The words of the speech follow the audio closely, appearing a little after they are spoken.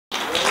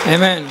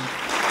Amen.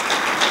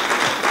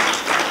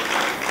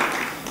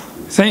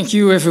 Thank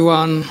you,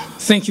 everyone.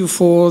 Thank you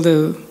for all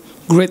the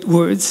great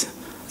words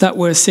that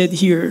were said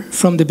here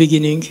from the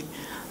beginning.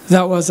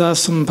 That was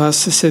awesome,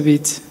 Pastor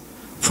Sabit,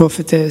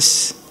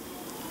 Prophetess,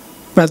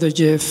 Brother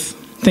Jeff.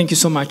 Thank you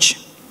so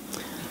much.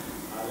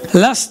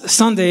 Last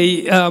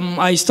Sunday,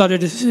 I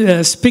started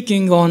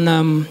speaking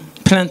on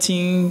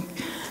planting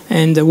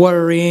and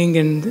watering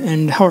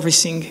and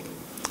harvesting,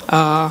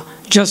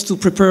 just to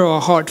prepare our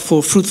heart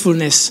for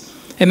fruitfulness.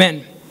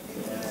 Amen.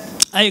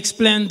 I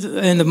explained,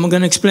 and I'm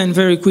going to explain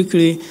very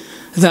quickly,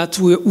 that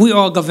we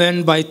are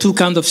governed by two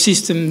kinds of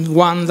systems.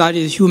 One that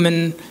is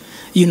human,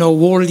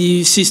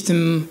 worldly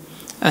system,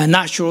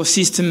 natural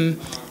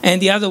system,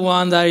 and the other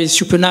one that is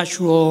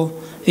supernatural,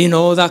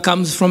 that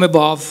comes from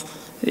above,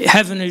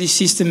 heavenly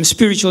system,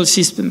 spiritual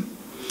system.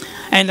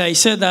 And I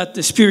said that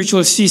the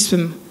spiritual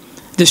system,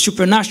 the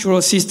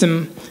supernatural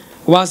system,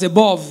 was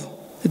above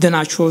the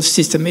natural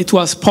system. It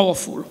was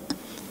powerful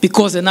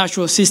because the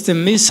natural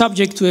system is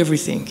subject to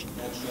everything.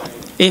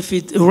 If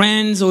it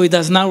rains or it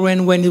does not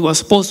rain when it was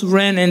supposed to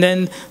rain, and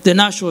then the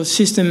natural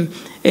system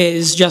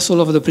is just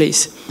all over the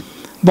place.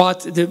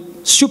 But the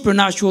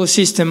supernatural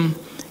system,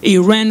 it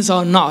rains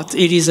or not,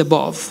 it is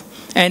above.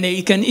 And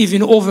it can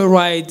even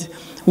override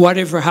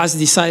whatever has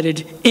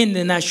decided in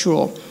the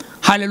natural.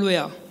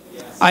 Hallelujah.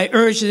 Yes. I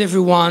urge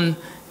everyone,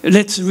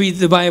 let's read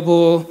the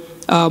Bible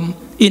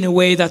in a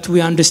way that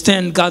we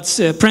understand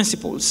God's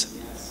principles.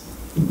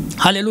 Yes.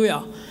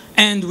 Hallelujah.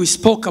 And we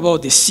spoke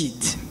about the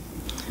seed.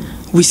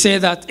 We say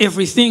that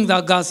everything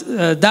that God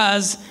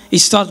does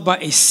is started by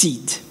a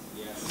seed.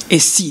 Yes. A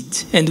seed.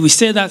 And we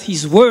say that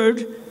His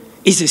word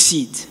is a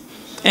seed.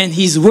 And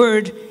His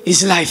word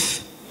is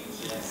life.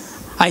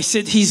 Yes. I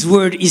said His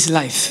word is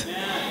life.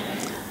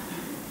 Amen.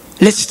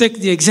 Let's take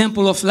the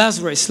example of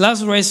Lazarus.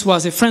 Lazarus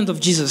was a friend of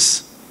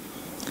Jesus.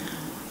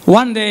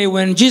 One day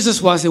when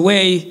Jesus was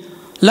away,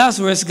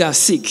 Lazarus got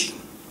sick.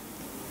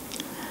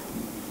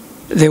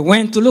 They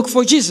went to look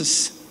for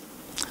Jesus.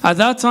 At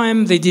that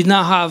time, they did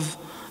not have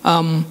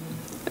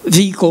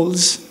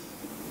vehicles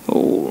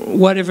or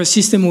whatever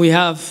system we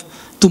have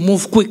to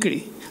move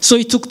quickly. So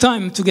it took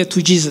time to get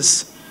to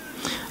Jesus.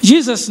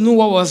 Jesus knew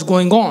what was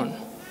going on.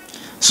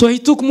 So he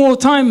took more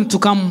time to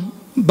come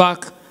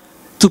back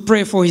to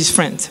pray for his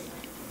friend.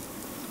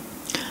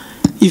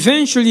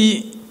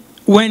 Eventually,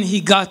 when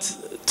he got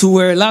to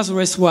where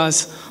Lazarus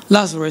was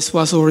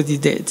already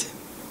dead.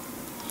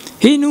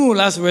 He knew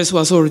Lazarus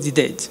was already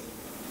dead.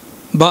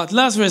 But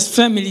Lazarus'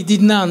 family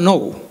did not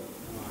know.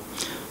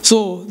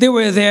 So they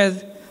were there,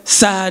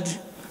 sad,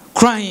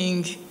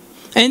 crying,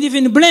 and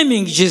even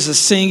blaming Jesus,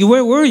 saying,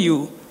 "Where were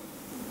you?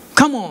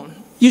 Come on,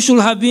 you should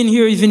have been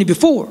here even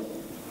before."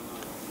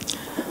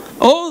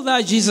 All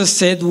that Jesus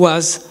said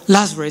was,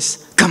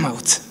 "Lazarus, come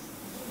out.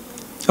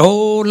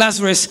 Oh,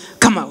 Lazarus,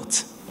 come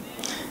out."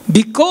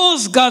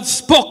 Because God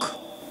spoke,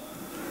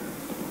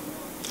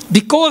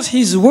 because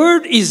His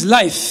word is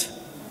life,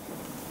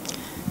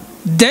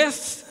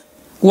 death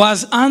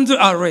was under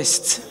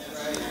arrest.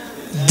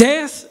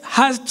 Death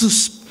had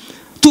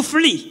to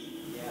flee.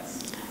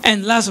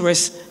 And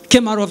Lazarus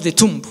came out of the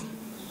tomb.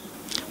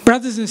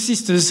 Brothers and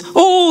sisters,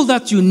 all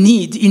that you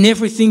need in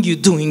everything you're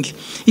doing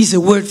is a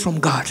word from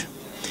God.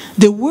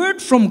 The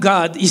word from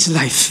God is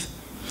life.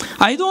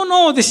 I don't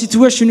know the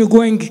situation you're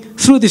going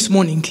through this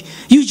morning.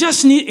 You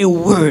just need a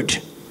word.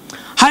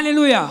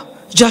 Hallelujah.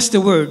 Just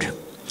a word.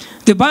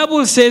 The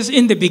Bible says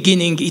in the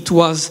beginning it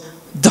was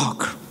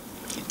dark.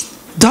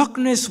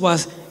 Darkness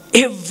was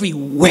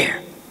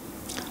everywhere.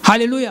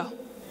 Hallelujah.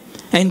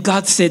 And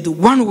God said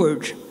one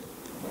word,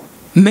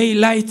 "May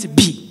light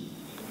be."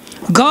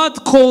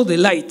 God called the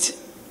light.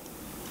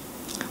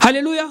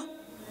 Hallelujah.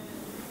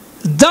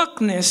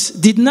 Darkness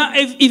did not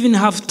even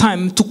have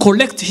time to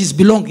collect his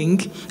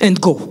belonging and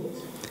go.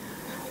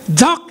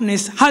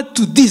 Darkness had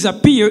to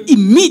disappear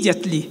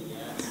immediately.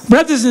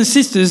 Brothers and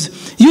sisters,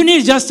 you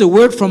need just a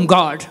word from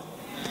God.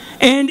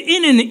 And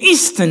in an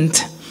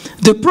instant,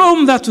 the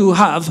problem that you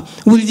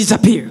have will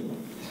disappear.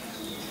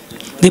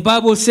 The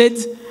Bible said,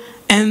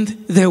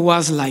 and there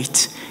was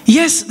light.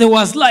 Yes, there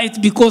was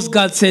light because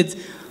God said,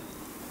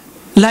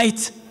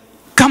 "Light,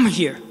 come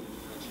here."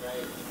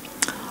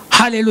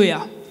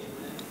 Hallelujah.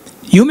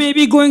 You may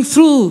be going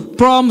through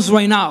problems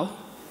right now,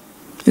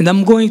 and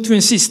I'm going to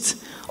insist.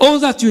 All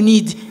that you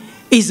need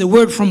is a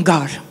word from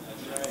God.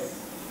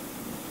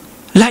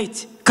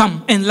 Light,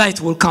 come, and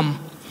light will come.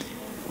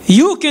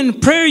 You can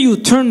pray you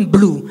turn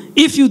blue.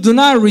 If you do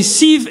not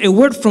receive a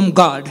word from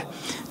God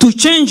to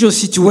change your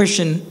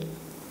situation,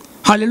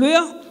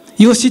 hallelujah,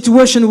 your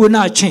situation will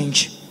not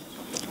change.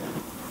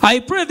 I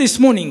pray this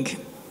morning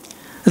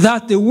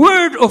that the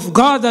word of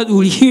God that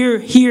we'll hear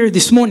here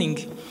this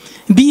morning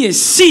be a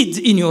seed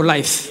in your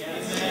life.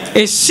 Yes.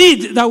 A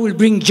seed that will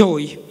bring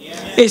joy.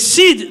 Yes. A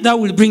seed that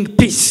will bring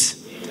peace.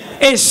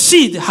 Amen. A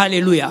seed,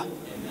 hallelujah.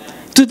 Amen.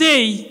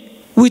 Today,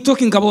 we're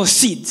talking about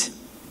seed.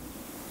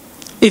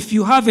 If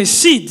you have a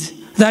seed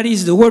that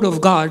is the word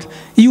of God,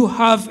 you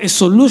have a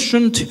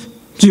solution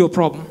to your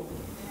problem.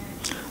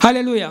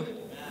 Hallelujah.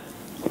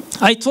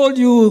 I told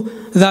you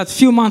that a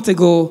few months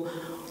ago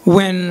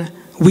when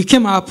we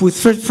came up with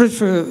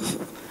fruitfulness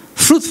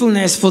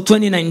for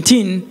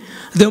 2019,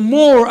 the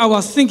more I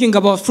was thinking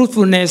about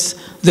fruitfulness,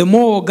 the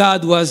more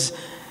God was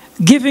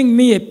giving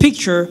me a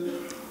picture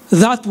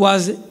that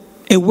was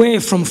away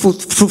from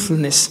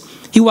fruitfulness.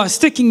 He was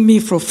taking me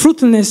from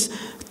fruitfulness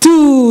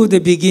to the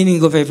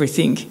beginning of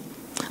everything.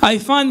 I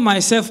found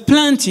myself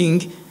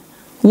planting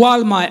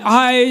while my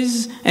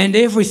eyes and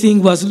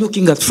everything was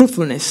looking at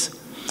fruitfulness.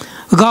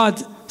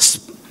 God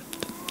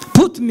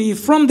put me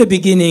from the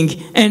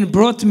beginning and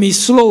brought me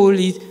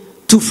slowly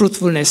to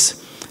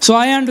fruitfulness. So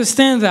I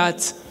understand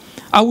that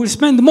I will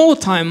spend more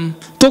time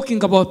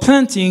talking about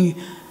planting,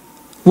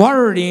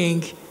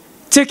 watering,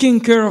 taking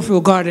care of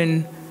your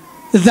garden.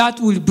 That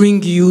will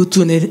bring you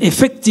to an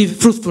effective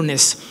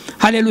fruitfulness.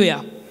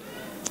 Hallelujah.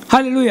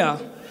 Hallelujah.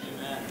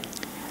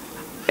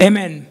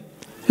 Amen.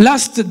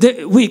 Last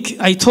week,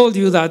 I told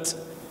you that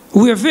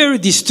we are very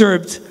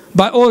disturbed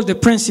by all the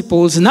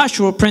principles,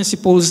 natural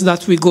principles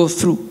that we go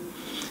through,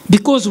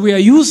 because we are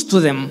used to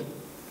them.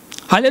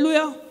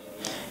 Hallelujah.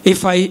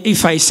 If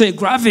I say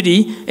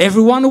gravity,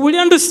 everyone will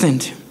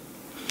understand.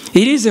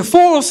 It is a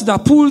force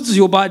that pulls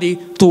your body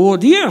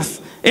toward the earth.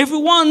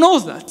 Everyone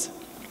knows that.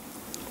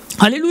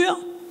 Hallelujah.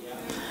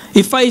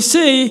 If I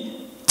say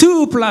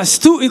 2 plus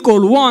 2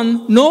 equals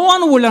 1, no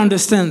one will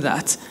understand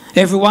that.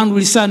 Everyone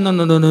will say, no,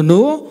 no, no, no,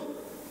 no.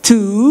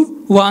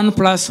 2, 1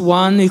 plus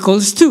 1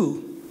 equals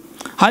 2.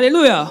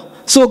 Hallelujah.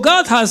 So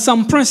God has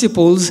some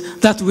principles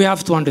that we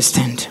have to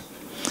understand.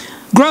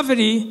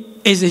 Gravity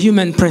is a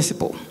human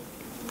principle.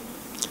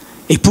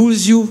 It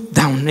pulls you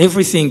down,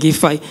 everything.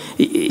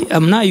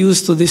 I'm not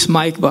used to this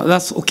mic, but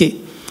that's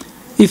okay.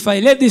 If I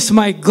let this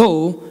mic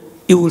go,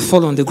 it will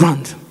fall on the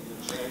ground.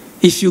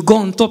 If you go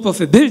on top of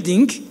a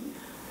building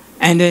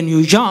and then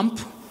you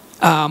jump,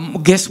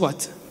 guess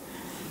what?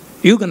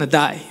 You're going to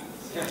die.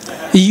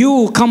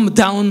 You come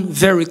down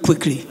very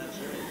quickly.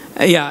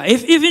 Yeah,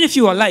 even if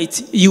you are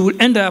light, you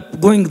will end up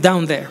going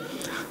down there.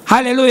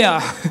 Hallelujah.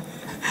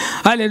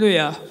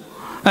 Hallelujah.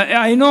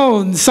 I know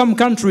in some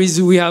countries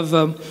we have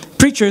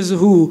preachers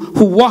who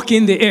walk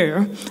in the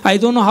air. I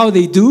don't know how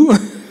they do.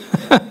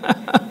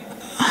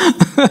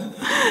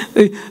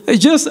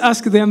 Just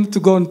ask them to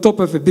go on top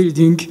of a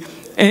building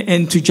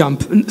and to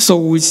jump. So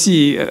we'll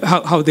see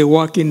how they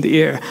walk in the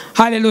air.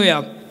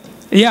 Hallelujah.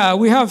 Yeah,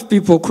 we have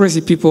people,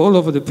 crazy people all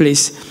over the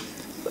place.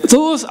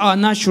 Those are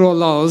natural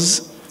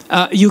laws.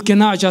 You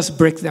cannot just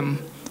break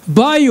them.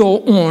 By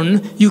your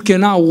own, you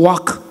cannot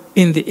walk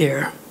in the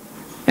air.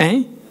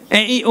 And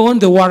on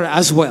the water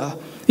as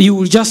well. You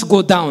will just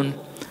go down.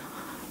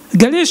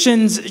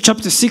 Galatians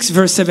chapter 6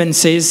 verse 7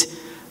 says,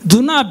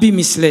 do not be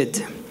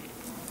misled.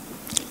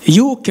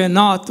 You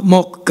cannot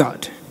mock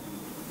God.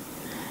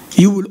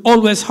 You will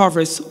always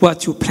harvest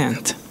what you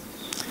plant.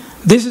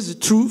 This is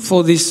true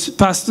for these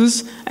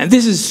pastors, and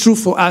this is true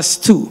for us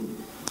too.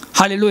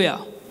 Hallelujah.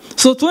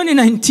 So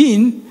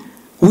 2019,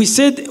 we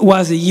said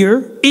is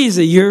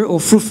a year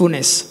of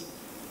fruitfulness.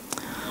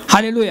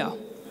 Hallelujah.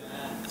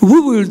 We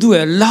will do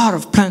a lot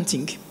of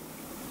planting.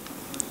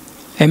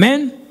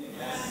 Amen?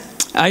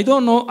 I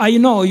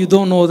know you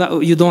don't know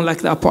that, you don't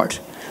like that part.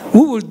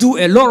 We will do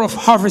a lot of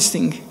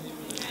harvesting.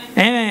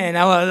 Amen.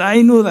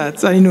 I knew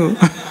that. I knew.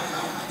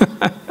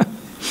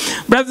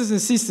 Brothers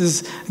and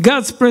sisters,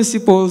 God's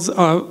principles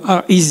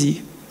are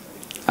easy.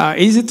 Are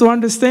easy to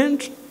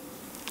understand.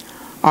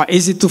 Are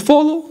easy to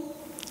follow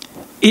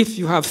if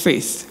you have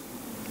faith.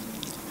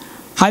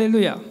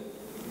 Hallelujah.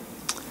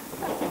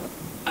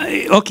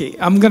 Okay,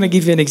 I'm going to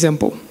give you an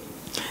example.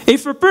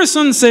 If a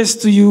person says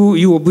to you,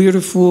 you are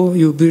beautiful,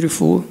 you're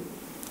beautiful,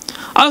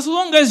 as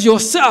long as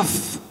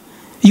yourself,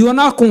 you are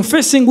not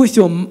confessing with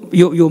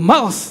your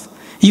mouth,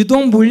 you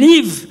don't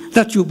believe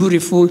that you're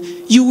beautiful,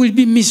 you will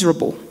be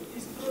miserable.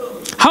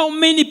 How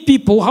many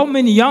people, how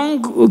many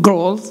young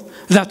girls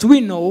that we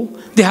know,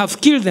 they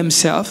have killed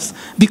themselves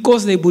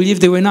because they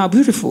believed they were not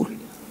beautiful.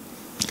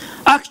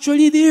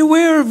 Actually, they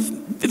were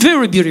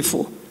very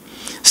beautiful.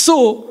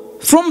 So,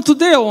 from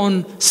today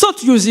on,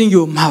 start using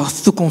your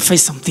mouth to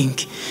confess something.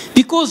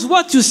 Because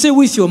what you say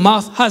with your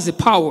mouth has a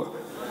power.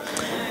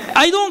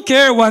 I don't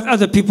care what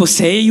other people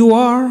say you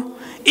are.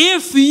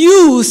 If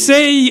you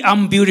say,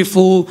 I'm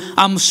beautiful,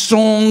 I'm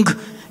strong,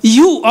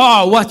 you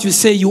are what you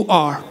say you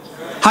are.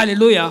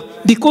 Hallelujah.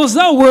 Because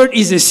that word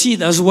is a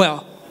seed as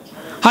well.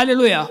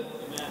 Hallelujah.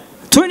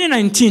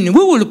 2019,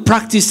 we will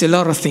practice a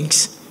lot of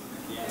things.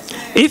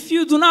 If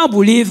you do not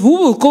believe, we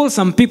will call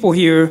some people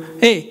here,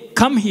 hey,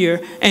 come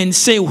here and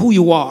say who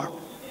you are.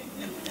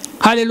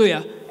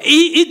 Hallelujah.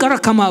 It gotta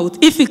come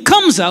out. If it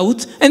comes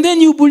out, and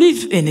then you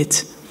believe in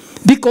it.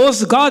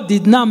 Because God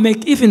did not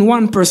make even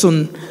one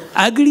person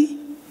ugly,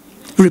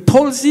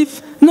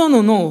 repulsive. No,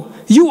 no, no.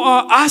 You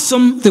are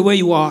awesome the way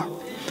you are.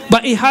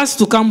 But it has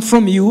to come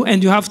from you,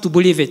 and you have to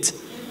believe it.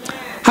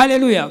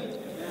 Hallelujah.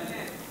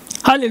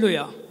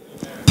 Hallelujah.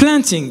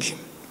 Planting.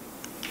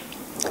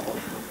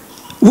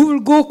 We will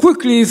go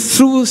quickly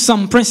through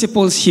some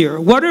principles here.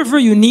 Whatever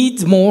you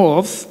need more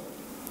of,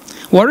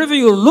 whatever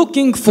you're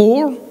looking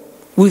for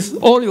with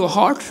all your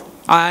heart,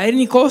 at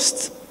any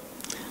cost.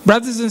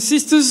 Brothers and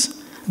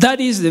sisters, that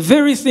is the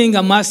very thing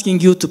I'm asking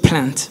you to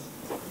plant.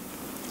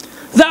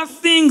 That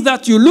thing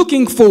that you're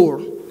looking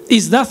for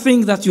is that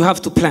thing that you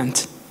have to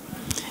plant.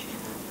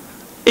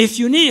 If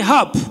you need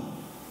help,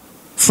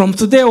 from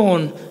today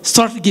on,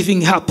 start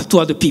giving help to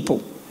other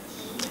people.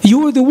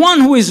 You are the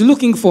one who is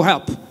looking for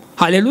help.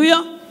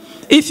 Hallelujah.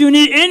 If you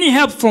need any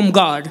help from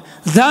God,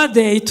 that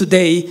day,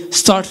 today,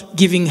 start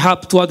giving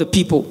help to other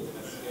people.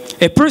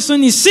 A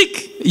person is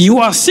sick, you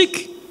are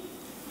sick,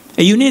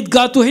 and you need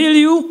God to heal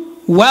you.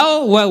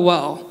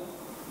 Well.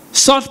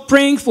 Start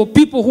praying for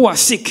people who are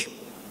sick.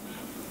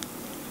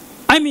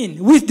 I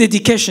mean, with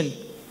dedication.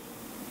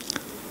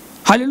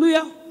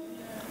 Hallelujah.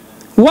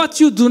 What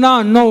you do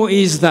not know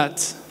is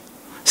that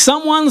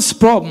someone's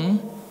problem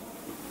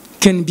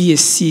can be a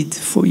seed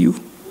for you.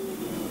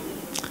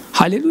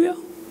 Hallelujah.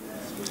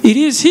 It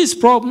is his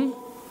problem,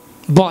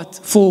 but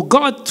for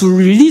God to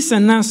release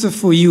an answer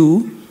for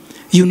you,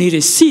 you need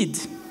a seed.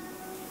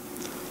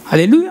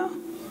 Hallelujah.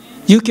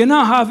 You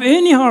cannot have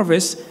any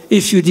harvest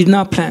if you did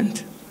not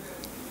plant.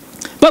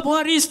 But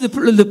what is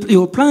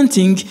your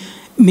planting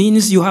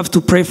means you have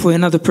to pray for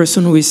another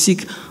person who is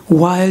sick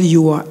while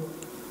you are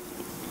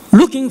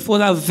looking for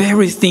that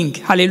very thing.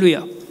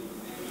 Hallelujah.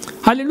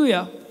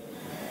 Hallelujah.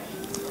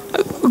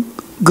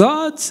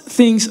 God's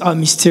things are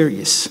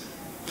mysterious.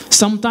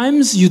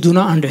 Sometimes you do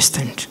not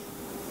understand.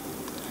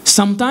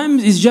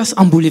 Sometimes it's just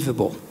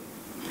unbelievable.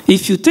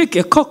 If you take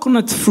a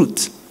coconut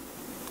fruit,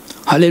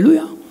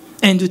 hallelujah,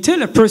 and you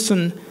tell a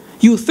person,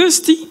 you're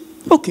thirsty,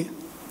 okay,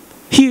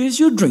 here is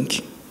your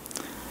drink.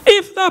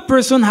 If that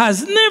person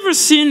has never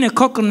seen a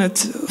coconut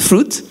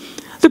fruit,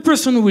 the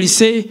person will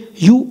say,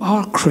 you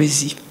are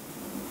crazy.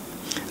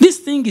 This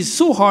thing is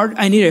so hard,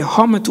 I need a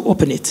hammer to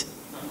open it.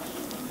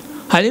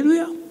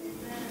 Hallelujah.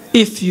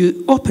 If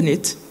you open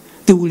it,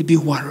 there will be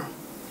water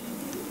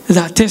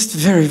that tastes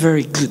very,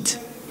 very good.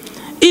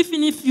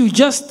 Even if you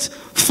just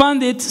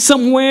find it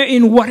somewhere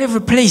in whatever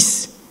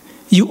place,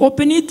 you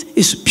open it,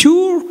 it's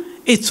pure,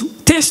 it's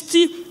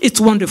tasty, it's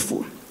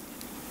wonderful.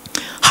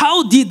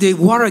 How did the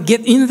water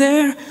get in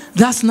there?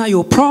 That's not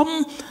your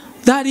problem.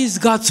 That is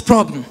God's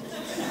problem.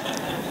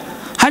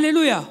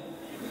 Hallelujah.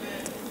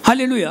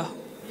 Hallelujah.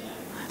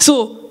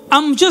 So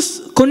I'm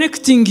just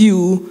connecting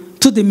you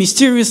to the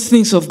mysterious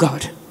things of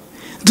God.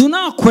 Do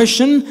not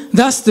question,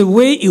 that's the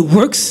way it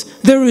works.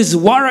 There is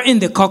water in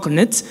the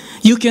coconut.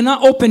 You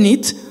cannot open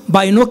it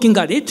by knocking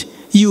at it.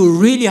 You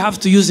really have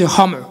to use a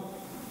hammer.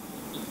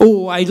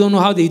 Oh, I don't know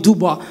how they do,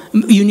 but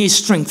you need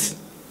strength.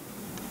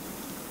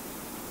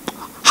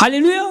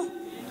 Hallelujah.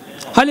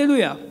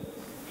 Hallelujah.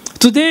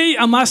 Today,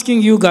 I'm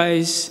asking you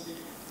guys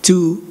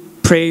to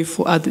pray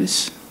for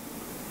others.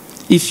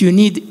 If you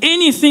need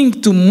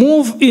anything to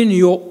move in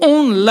your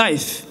own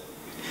life,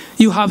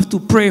 you have to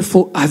pray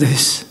for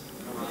others.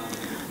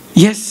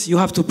 Yes, you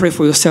have to pray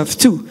for yourself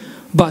too,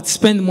 but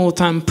spend more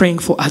time praying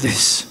for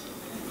others.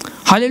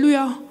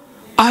 Hallelujah.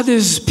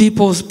 Others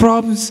people's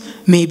problems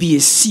may be a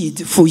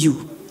seed for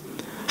you.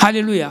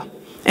 Hallelujah.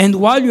 And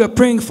while you are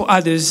praying for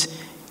others,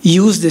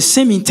 use the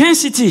same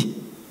intensity,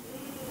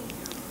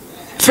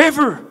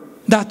 fervor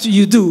that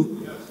you do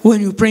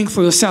when you're praying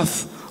for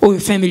yourself or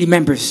your family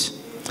members.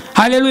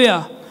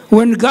 Hallelujah.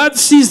 When God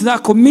sees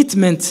that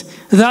commitment,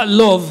 that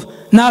love,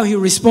 now he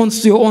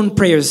responds to your own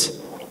prayers.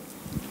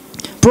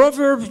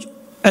 Proverbs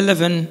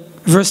 11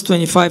 verse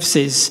 25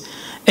 says,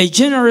 a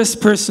generous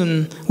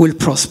person will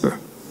prosper.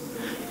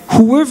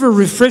 Whoever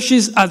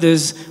refreshes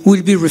others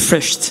will be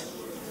refreshed.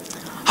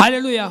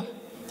 Hallelujah.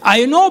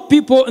 I know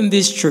people in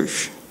this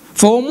church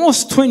for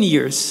almost 20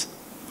 years.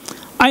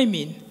 I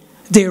mean,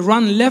 they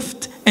run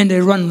left and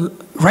they run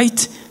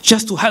right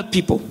just to help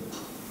people.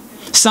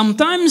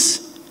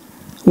 Sometimes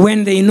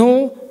when they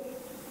know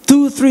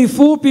 2, 3,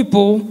 4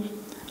 people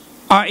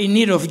are in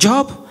need of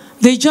job,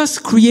 they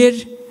just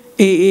create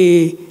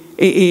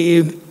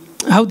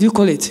how do you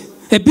call it?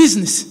 A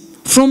business.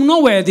 From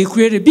nowhere, they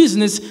create a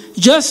business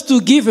just to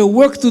give a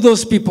work to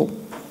those people.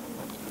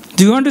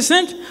 Do you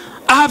understand?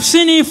 I have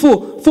seen it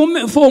for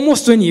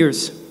almost 20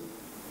 years.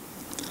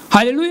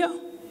 Hallelujah.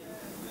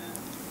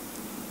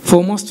 For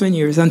almost 20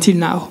 years until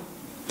now.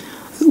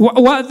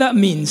 What that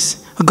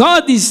means,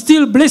 God is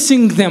still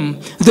blessing them.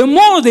 The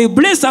more they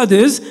bless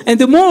others, and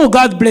the more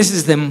God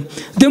blesses them.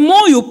 The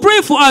more you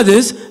pray for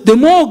others, the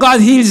more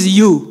God heals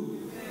you.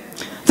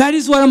 That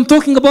is what I'm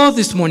talking about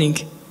this morning.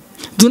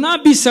 Do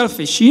not be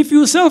selfish. If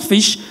you're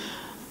selfish,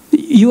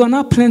 you are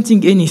not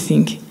planting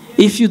anything.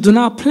 If you do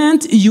not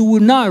plant, you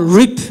will not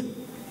reap.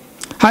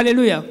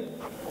 Hallelujah.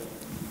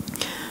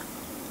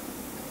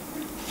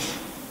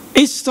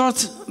 It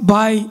starts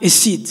by a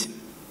seed.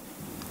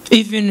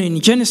 Even in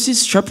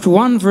Genesis chapter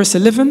 1 verse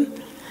 11,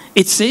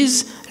 it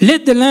says,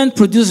 let the land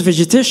produce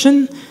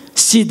vegetation,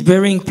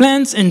 seed-bearing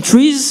plants and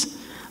trees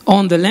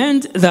on the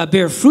land that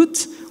bear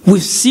fruit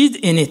with seed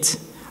in it,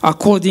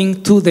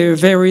 according to their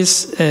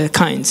various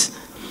kinds.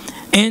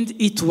 And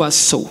it was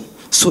so.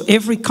 So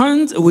every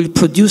kind will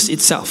produce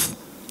itself.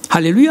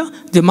 Hallelujah.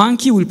 The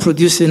monkey will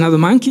produce another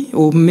monkey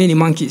or many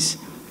monkeys.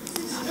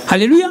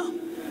 Hallelujah.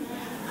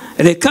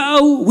 The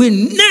cow will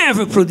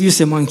never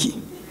produce a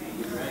monkey.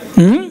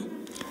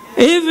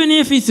 Even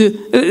if it's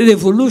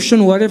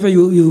evolution, whatever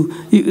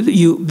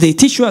they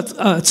teach you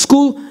at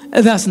school,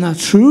 that's not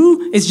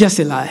true. It's just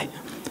a lie.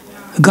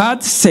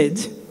 God said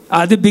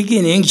at the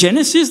beginning,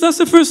 Genesis, that's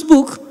the first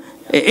book.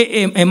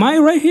 Am I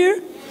right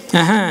here?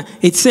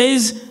 It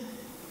says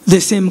the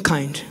same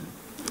kind,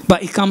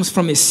 but it comes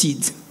from a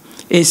seed.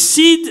 A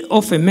seed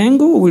of a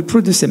mango will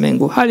produce a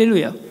mango.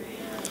 Hallelujah.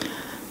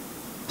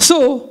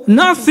 So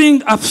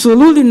nothing,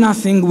 absolutely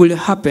nothing will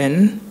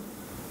happen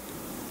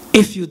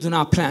if you do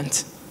not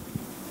plant.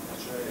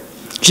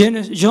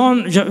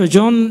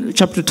 John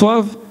chapter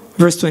 12,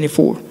 verse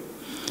 24.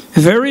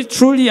 Very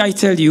truly I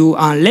tell you,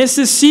 unless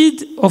a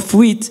seed of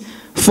wheat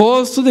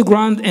falls to the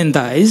ground and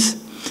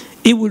dies,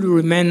 it will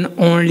remain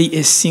only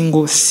a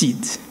single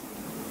seed.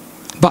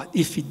 But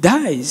if it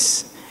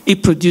dies,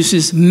 it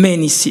produces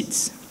many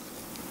seeds.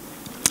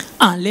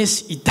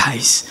 Unless it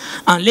dies,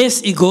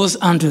 unless it goes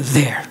under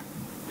there.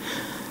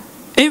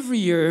 Every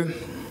year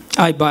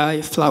I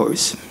buy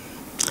flowers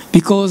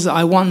because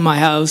I want my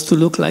house to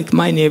look like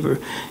my neighbor.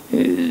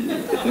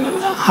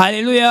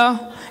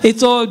 Hallelujah.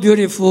 It's all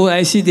beautiful.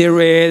 I see the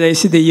red, I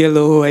see the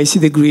yellow, I see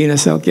the green. I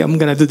say, okay, I'm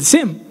going to do the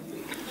same.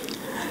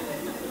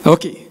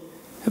 Okay.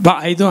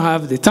 But I don't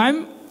have the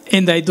time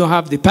and I don't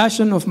have the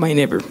passion of my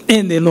neighbor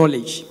and the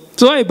knowledge.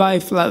 So I buy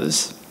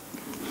flowers.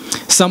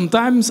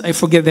 Sometimes I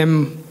forget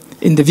them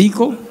in the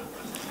vehicle,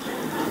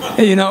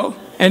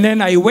 and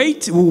then I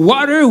wait,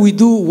 water, we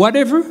do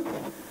whatever,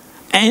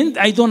 and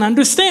I don't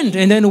understand.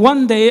 And then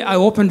one day I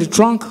open the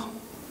trunk,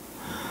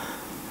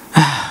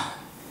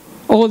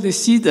 all the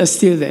seeds are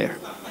still there.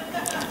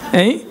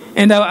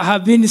 And I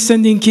have been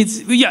sending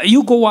kids, yeah,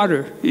 you go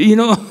water,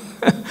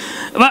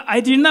 but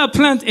I did not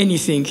plant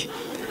anything.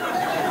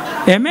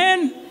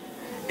 Amen?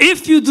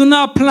 If you do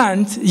not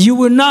plant, you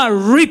will not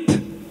reap.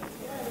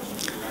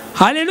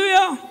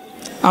 Hallelujah.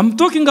 I'm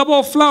talking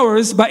about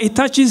flowers, but it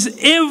touches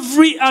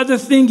every other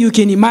thing you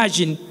can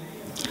imagine.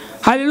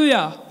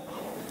 Hallelujah.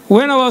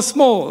 When I was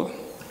small,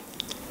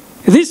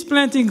 this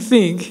planting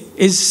thing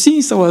is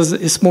since I was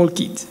a small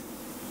kid.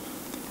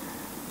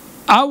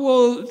 I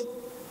will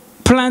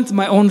plant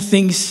my own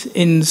things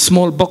in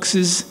small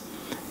boxes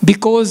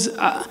because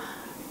I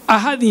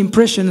had the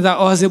impression that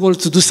I was able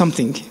to do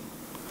something.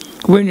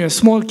 When you're a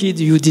small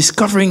kid, you're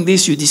discovering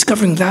this, you're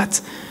discovering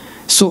that.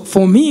 So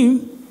for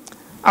me,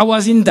 I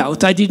was in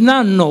doubt. I did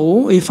not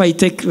know if I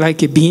take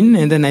like a bean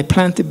and then I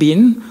plant a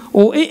bean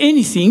or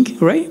anything,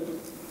 right?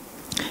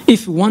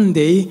 If one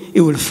day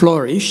it will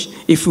flourish,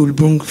 if it will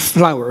bring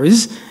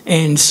flowers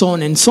and so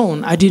on and so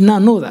on. I did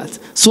not know that.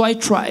 So I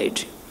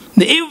tried.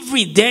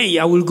 Every day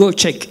I will go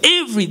check,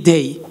 every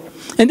day.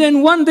 And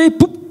then one day,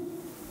 poof,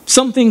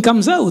 something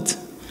comes out.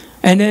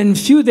 And then a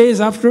few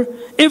days after,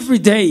 every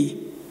day,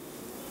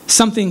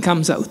 something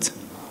comes out.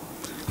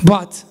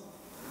 But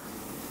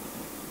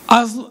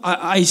as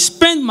I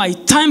spend my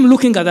time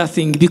looking at that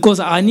thing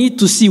because I need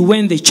to see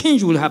when the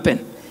change will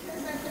happen.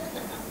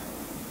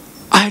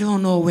 I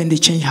don't know when the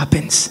change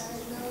happens.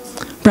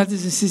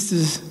 Brothers and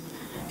sisters,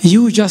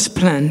 you just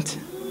plant.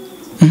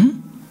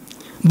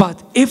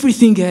 But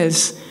everything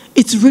else,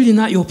 it's really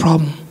not your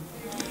problem.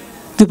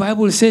 The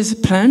Bible says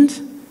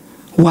plant,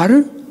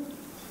 water,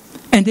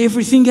 and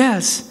everything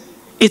else,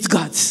 it's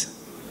God's.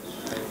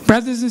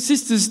 Brothers and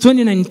sisters,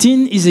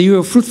 2019 is a year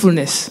of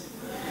fruitfulness.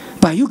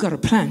 But you got to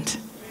plant.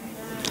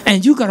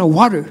 And you got to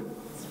water.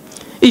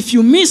 If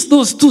you miss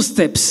those two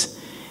steps,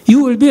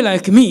 you will be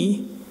like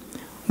me,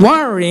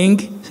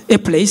 watering a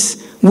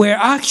place where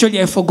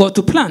actually I forgot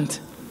to plant.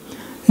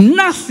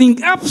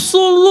 Nothing,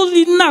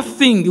 absolutely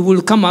nothing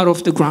will come out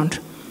of the ground.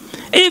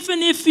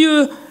 Even if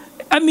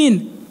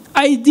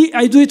I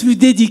do it with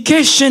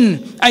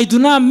dedication. I do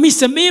not miss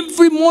them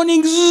every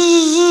morning.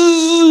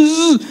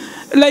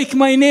 Like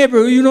my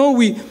neighbor,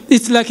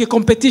 it's like a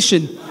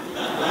competition.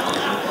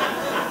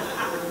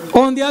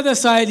 On the other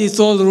side, it's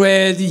all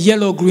red,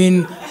 yellow,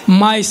 green.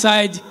 My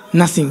side,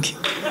 nothing.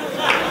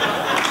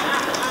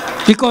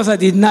 Because I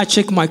did not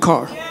check my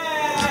car.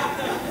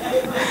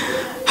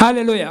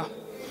 Hallelujah.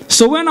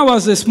 So when I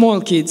was a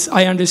small kid,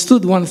 I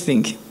understood one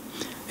thing.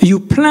 You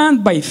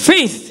plant by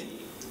faith.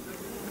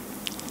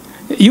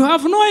 You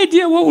have no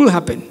idea what will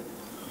happen.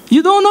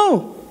 You don't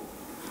know.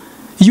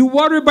 You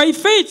water by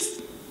faith.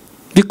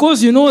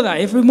 Because you know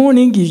that every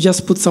morning you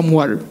just put some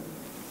water.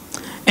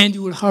 And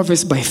you will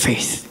harvest by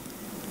faith.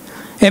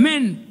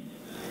 Amen.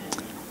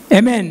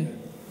 Amen.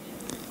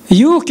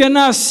 You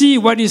cannot see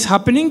what is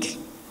happening.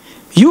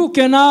 You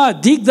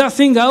cannot dig that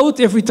thing out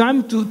every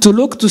time to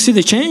look to see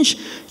the change.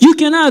 You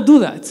cannot do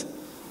that.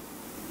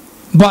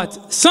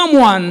 But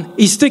someone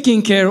is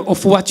taking care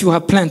of what you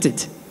have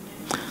planted.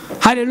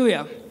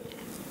 Hallelujah.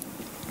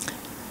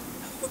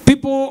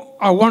 People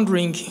are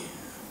wondering,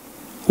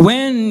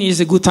 when is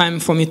a good time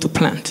for me to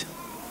plant?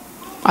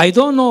 I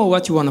don't know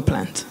what you want to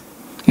plant.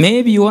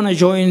 Maybe you want to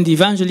join the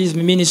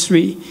evangelism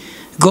ministry,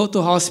 go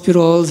to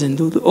hospitals and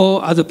do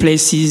all other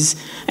places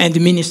and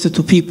minister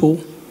to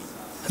people.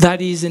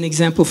 That is an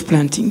example of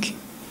planting.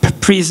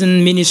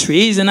 Prison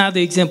ministry is another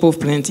example of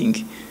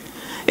planting.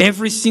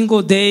 Every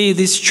single day,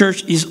 this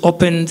church is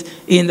opened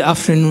in the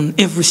afternoon.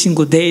 Every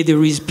single day,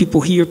 there is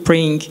people here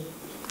praying.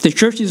 The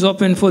church is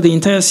open for the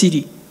entire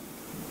city.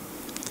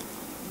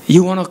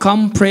 You want to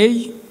come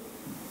pray?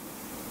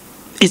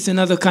 It's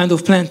another kind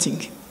of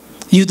planting.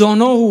 You don't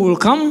know who will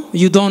come.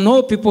 You don't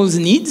know people's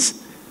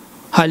needs.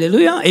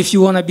 Hallelujah. If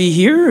you want to be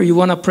here, you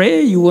want to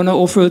pray, you want to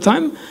offer your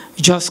time,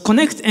 just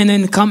connect and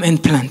then come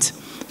and plant.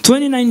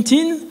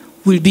 2019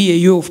 will be a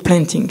year of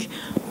planting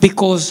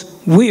because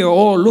we are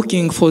all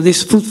looking for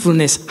this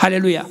fruitfulness.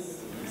 Hallelujah.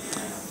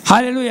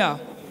 Hallelujah.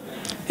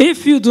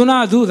 If you do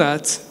not do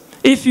that,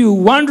 if you're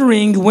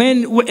wondering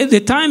when the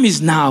time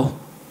is now,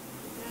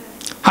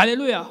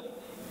 hallelujah,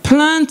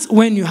 plant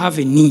when you have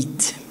a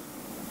need.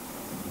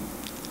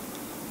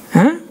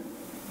 Huh?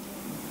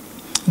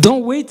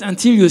 Don't wait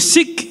until you're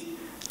sick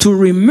to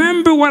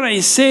remember what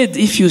I said.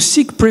 If you're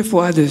sick, pray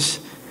for others.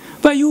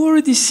 But you're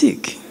already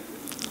sick.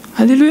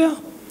 Hallelujah.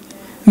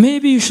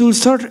 Maybe you should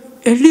start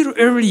a little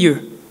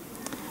earlier.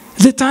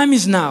 The time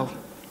is now.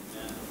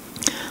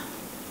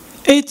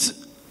 It's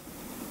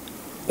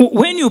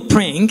when you're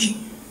praying,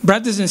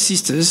 brothers and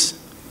sisters,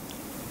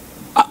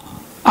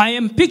 I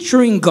am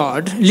picturing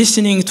God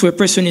listening to a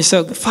person who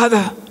said,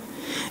 Father,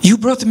 you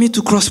brought me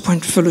to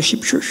CrossPointe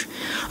Fellowship Church.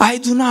 I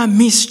do not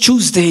miss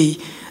Tuesday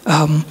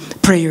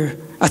prayer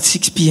at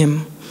 6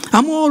 p.m.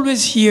 I'm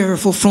always here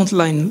for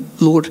frontline,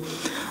 Lord.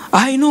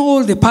 I know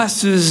all the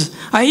pastors.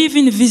 I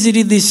even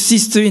visited this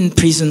sister in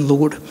prison,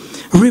 Lord.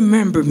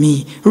 Remember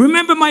me.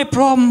 Remember my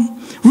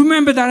problem.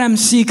 Remember that I'm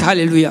sick.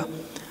 Hallelujah.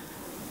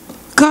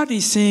 God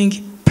is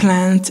saying,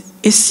 plant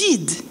a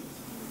seed.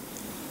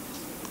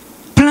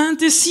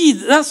 Plant a seed.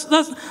 That's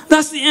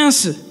the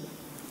answer.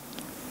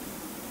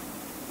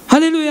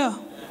 Hallelujah.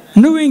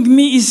 Knowing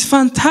me is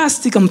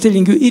fantastic, I'm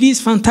telling you. It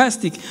is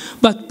fantastic.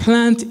 But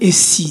plant a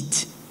seed.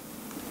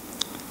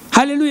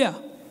 Hallelujah.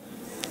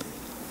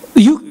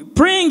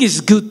 Praying is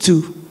good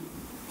too.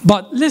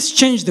 But let's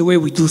change the way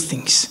we do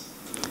things.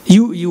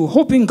 You're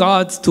hoping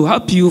God to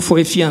help you for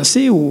a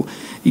fiancé or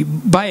you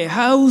buy a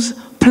house,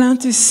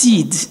 plant a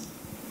seed.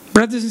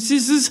 Brothers and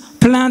sisters,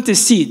 plant a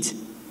seed.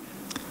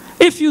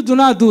 If you do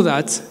not do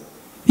that,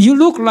 you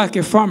look like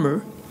a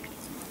farmer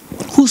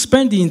who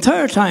spent the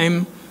entire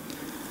time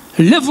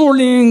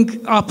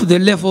leveling up the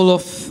level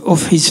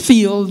of his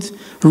field,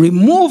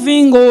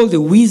 removing all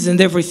the weeds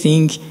and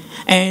everything,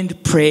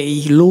 and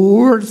pray,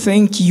 Lord,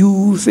 thank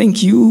you,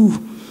 thank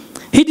you.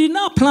 He did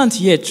not plant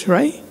yet,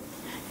 right?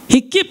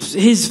 He keeps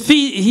his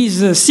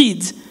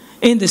seeds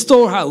in the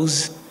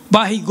storehouse,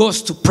 but he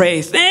goes to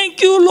pray.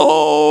 Thank you,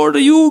 Lord,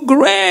 you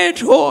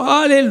great. Oh,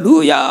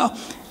 hallelujah.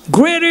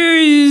 Greater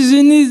is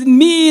in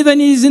me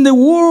than is in the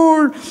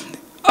world.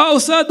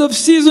 Outside of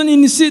season,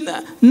 in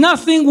season,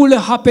 nothing will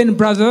happen,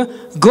 brother.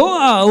 Go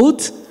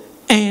out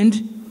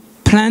and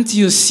plant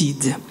your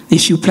seed.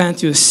 If you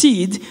plant your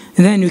seed,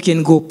 then you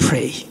can go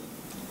pray.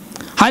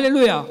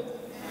 Hallelujah.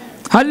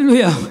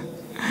 Hallelujah.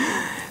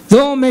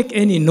 Don't make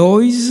any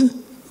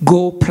noise.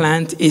 Go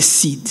plant a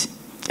seed.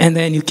 And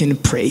then you can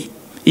pray.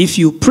 If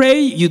you pray,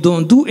 you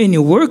don't do any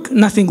work,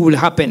 nothing will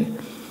happen.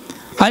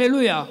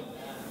 Hallelujah.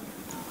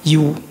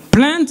 You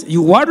plant,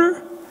 you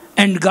water,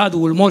 and God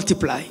will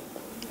multiply.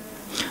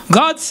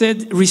 God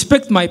said,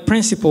 respect my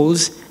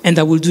principles, and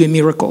I will do a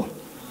miracle.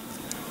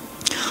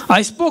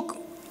 I spoke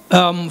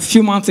a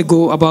few months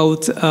ago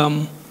about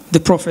the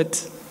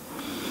prophet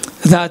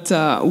that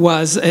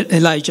was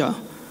Elijah.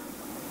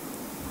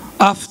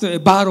 After a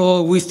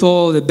battle with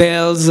all the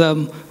Baals,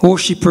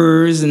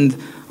 worshippers, and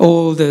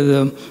all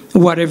the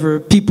whatever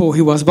people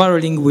he was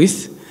battling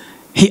with,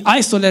 he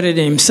isolated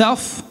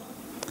himself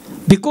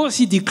because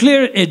he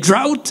declared a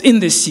drought in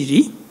the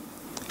city.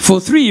 For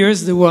 3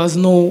 years, there was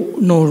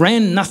no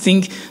rain,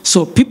 nothing,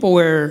 so people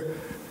were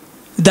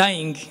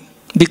dying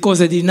because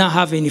they did not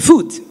have any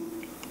food.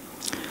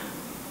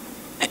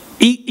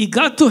 It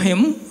got to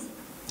him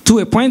to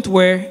a point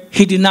where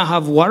he did not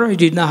have water, he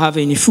did not have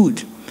any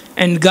food.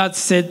 And God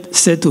said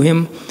to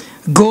him,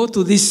 go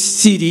to this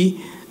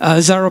city,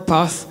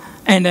 Zarephath,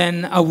 and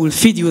then I will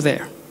feed you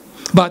there.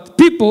 But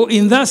people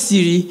in that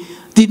city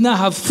did not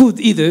have food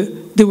either,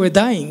 they were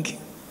dying.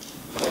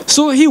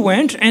 So he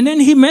went, and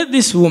then he met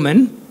this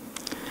woman,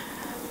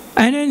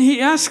 and then he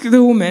asked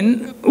the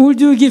woman, would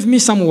you give me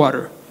some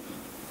water?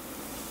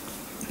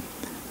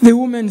 The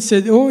woman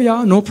said, oh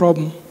yeah, no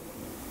problem.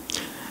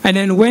 And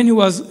then when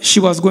she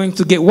was going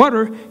to get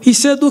water, he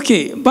said,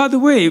 okay, by the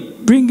way,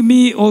 bring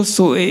me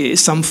also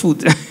some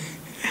food.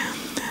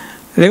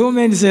 The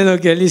woman said,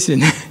 okay,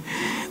 listen,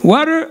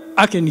 water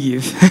I can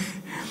give,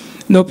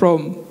 no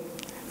problem.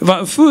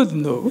 But food,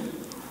 no.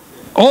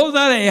 All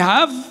that I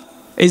have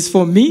is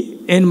for me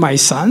and my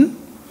son.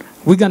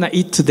 We're going to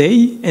eat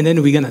today, and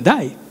then we're going to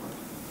die.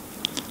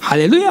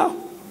 Hallelujah.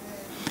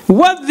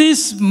 What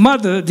this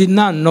mother did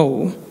not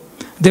know,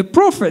 the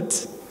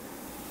prophet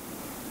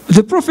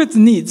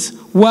needs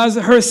was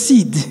her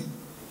seed.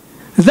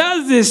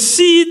 That's the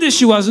seed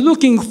she was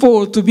looking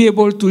for to be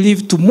able to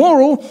live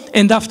tomorrow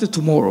and after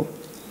tomorrow.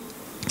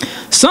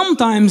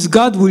 Sometimes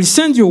God will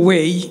send your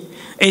way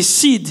a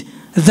seed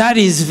that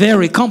is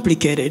very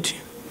complicated.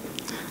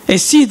 A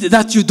seed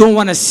that you don't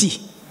want to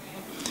see.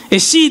 A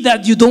seed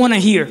that you don't want to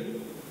hear.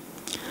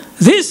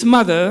 This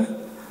mother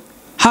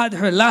had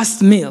her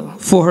last meal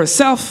for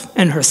herself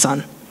and her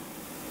son.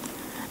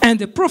 And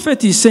the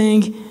prophet is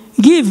saying,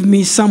 give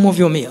me some of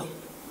your meal.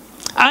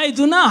 I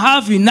do not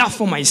have enough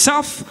for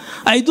myself.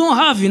 I don't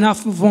have enough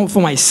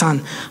for my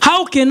son.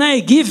 How can I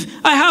give?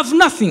 I have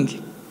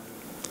nothing.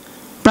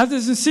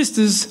 Brothers and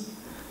sisters,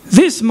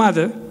 this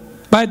mother,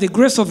 by the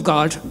grace of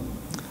God,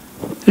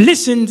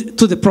 listened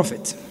to the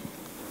prophet,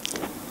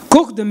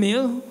 cooked the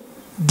meal,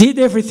 did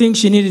everything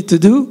she needed to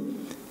do,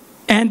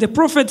 and the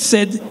prophet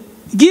said,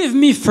 give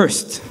me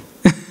first.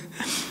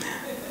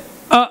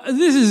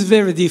 This is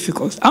very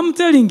difficult. I'm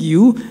telling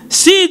you,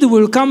 seed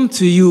will come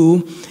to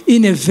you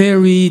in a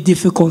very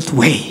difficult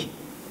way.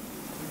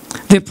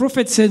 The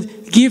prophet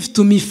said, give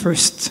to me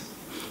first.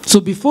 So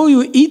before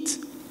you eat,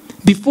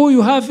 before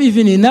you have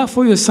even enough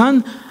for your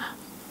son,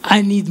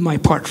 I need my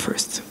part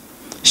first.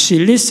 She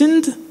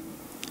listened.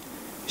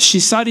 She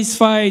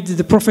satisfied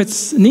the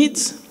prophet's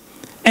needs.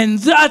 And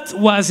that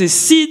was a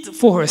seed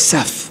for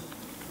herself.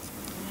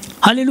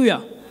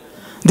 Hallelujah.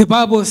 The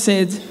Bible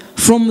said,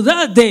 from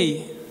that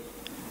day,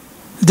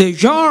 the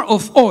jar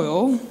of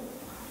oil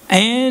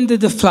and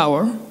the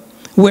flour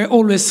were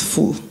always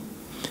full.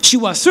 She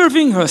was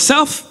serving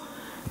herself,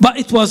 but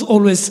it was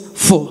always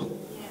full.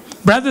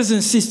 Yes. Brothers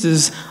and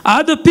sisters,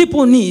 other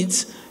people's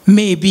needs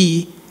may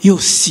be your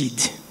seed.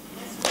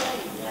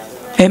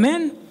 Yes.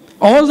 Amen?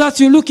 All that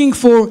you're looking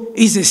for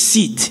is a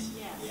seed.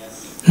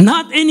 Yes.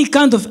 Not any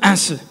kind of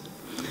answer,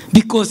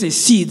 because a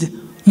seed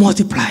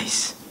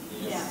multiplies.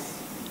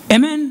 Yes.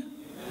 Amen?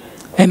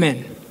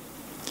 Amen.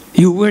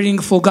 You're waiting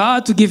for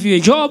God to give you a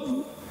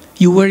job.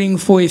 You're waiting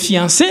for a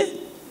fiancé.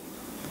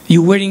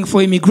 You're waiting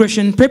for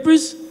immigration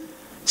papers.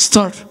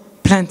 Start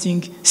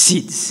planting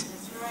seeds.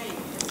 Right.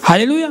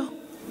 Hallelujah. Amen.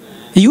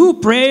 You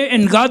pray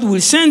and God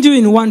will send you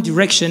in one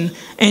direction,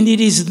 and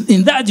it is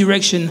in that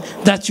direction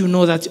that you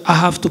know that I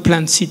have to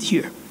plant seed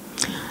here.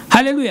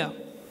 Hallelujah.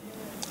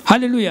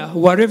 Hallelujah.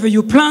 Whatever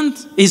you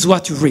plant is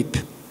what you reap.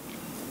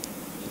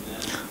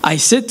 I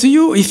said to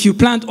you, if you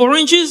plant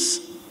oranges,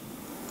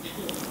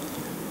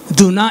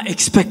 do not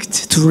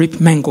expect to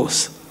reap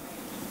mangoes.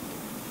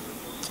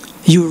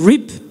 You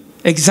reap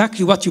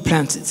exactly what you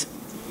planted.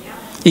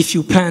 If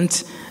you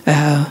plant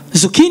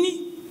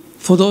zucchini,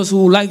 for those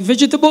who like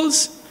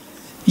vegetables,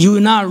 you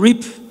will now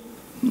reap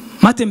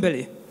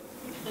matembele.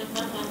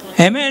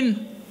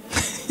 Amen.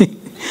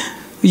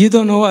 You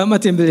don't know what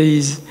matembele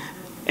is.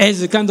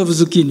 It's a kind of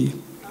zucchini.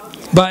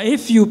 But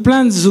if you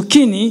plant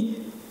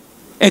zucchini,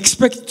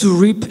 expect to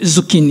reap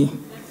zucchini.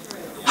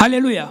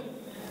 Hallelujah.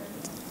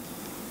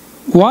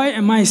 Why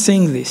am I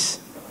saying this?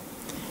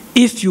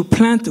 If you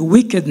plant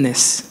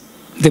wickedness,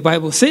 the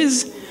Bible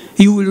says,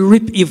 you will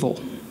reap evil.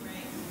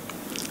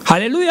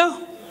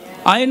 Hallelujah.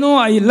 I know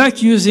I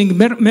like using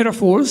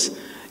metaphors.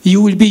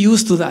 You will be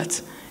used to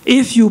that.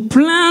 If you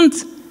plant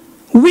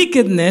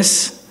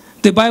wickedness,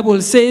 the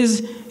Bible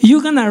says,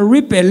 you're going to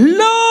reap a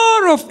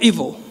lot of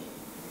evil.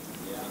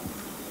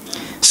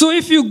 So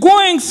if you're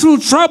going through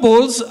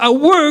troubles at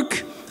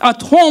work,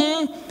 at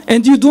home,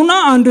 and you do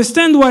not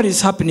understand what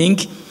is happening,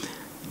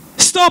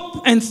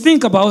 stop and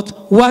think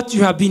about what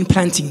you have been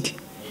planting.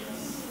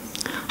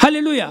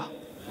 Hallelujah.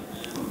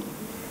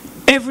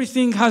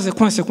 Everything has a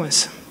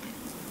consequence.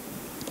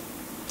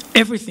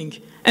 Everything.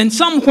 And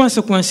some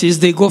consequences,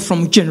 they go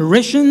from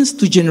generations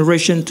to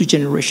generation to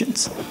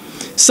generations.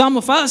 Some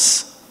of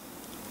us,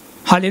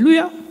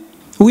 hallelujah,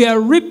 we are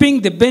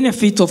reaping the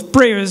benefit of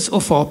prayers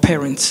of our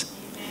parents.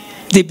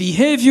 The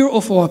behavior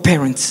of our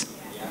parents.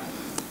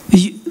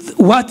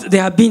 What they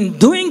have been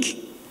doing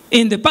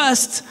in the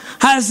past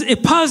has a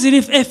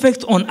positive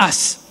effect on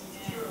us.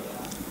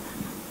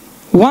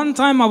 One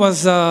time I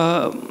was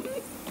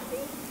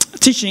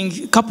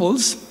teaching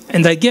couples,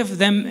 and I gave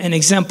them an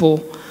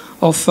example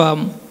of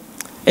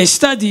a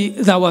study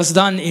that was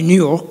done in New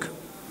York.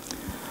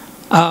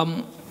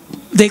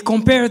 They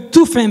compared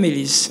two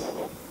families.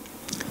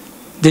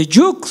 The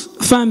Jukes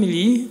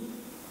family,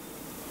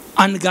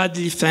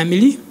 ungodly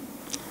family,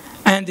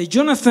 and the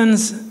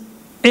Jonathan's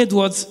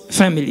Edwards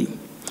family.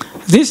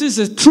 This is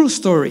a true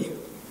story.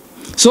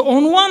 So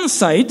on one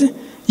side,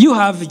 you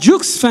have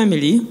Jukes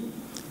family.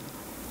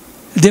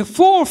 The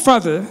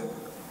forefather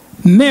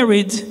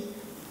married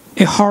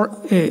a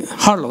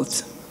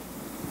harlot,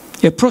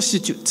 a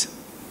prostitute.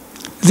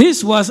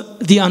 This was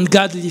the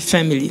ungodly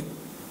family.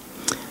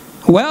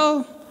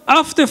 Well,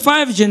 after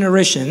 5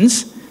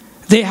 generations,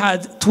 they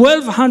had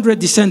 1,200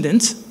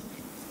 descendants.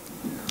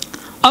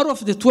 Out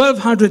of the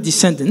 1,200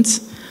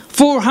 descendants,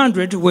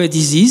 400 were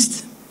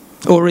diseased,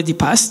 already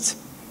passed.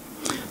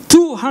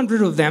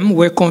 200 of them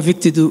were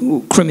convicted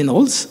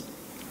criminals.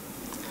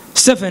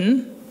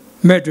 7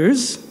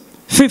 murders.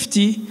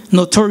 50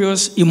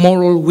 notorious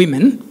immoral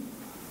women.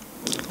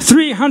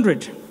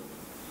 300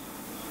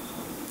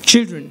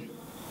 children.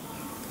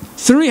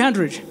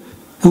 300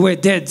 who were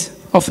dead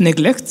of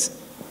neglect.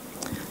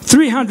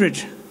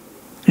 300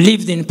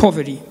 lived in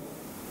poverty,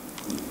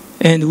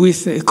 and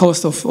with a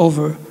cost of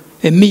over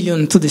 $1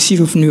 million to the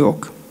city of New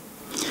York.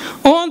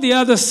 On On the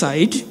other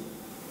side,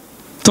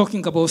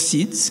 talking about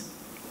seeds,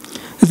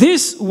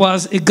 this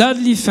was a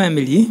godly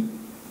family.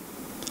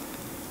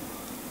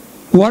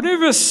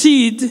 Whatever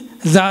seed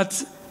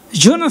that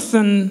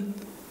Jonathan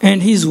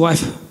and his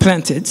wife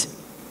planted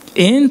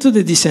into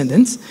the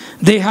descendants,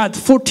 they had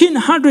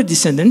 1,400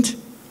 descendants.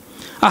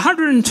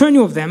 120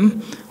 of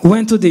them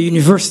went to the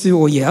University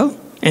of Yale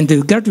and they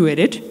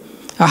graduated.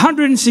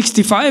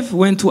 165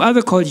 went to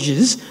other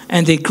colleges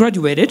and they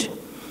graduated.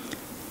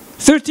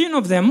 13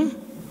 of them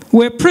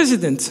were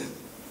president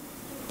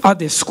at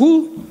the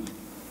school.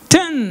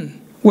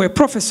 10 were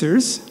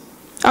professors.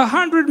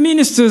 100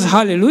 ministers,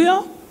 hallelujah.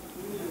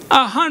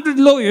 100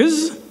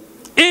 lawyers.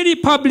 80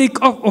 public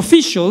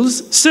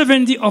officials.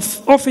 70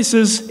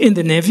 officers in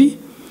the Navy.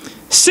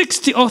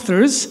 60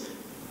 authors.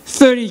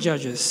 30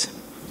 judges.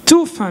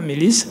 2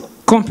 families,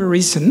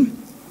 comparison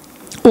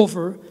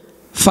over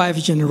 5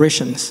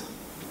 generations.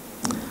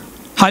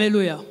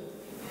 Hallelujah.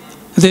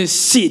 The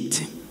seed.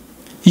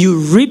 You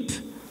reap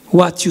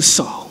what you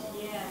sow.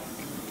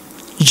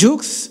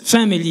 Juke's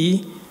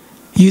family,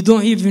 you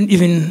don't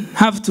even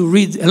have to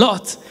read a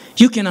lot.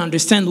 You can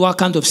understand what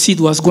kind of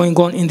seed was going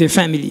on in their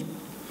family.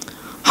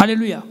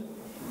 Hallelujah.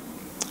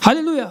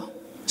 Hallelujah.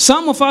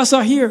 Some of us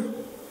are here.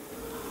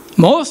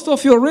 Most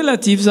of your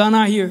relatives are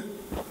not here.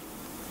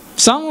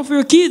 Some of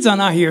your kids are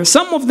not here.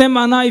 Some of them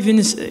are not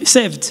even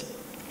saved.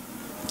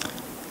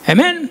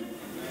 Amen?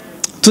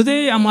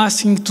 Today I'm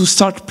asking to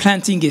start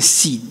planting a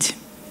seed.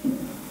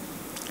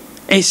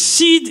 A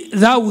seed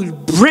that will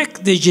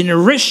break the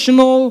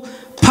generational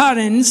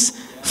patterns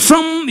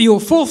from your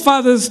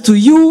forefathers to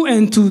you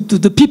and to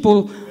the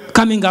people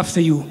coming after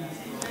you.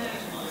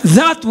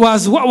 That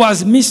was what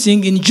was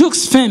missing in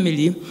Juke's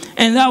family,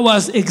 and that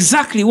was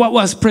exactly what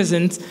was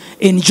present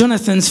in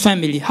Jonathan's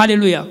family.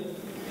 Hallelujah.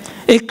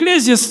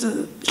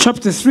 Ecclesiastes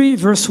chapter 3,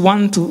 verse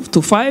 1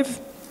 to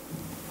 5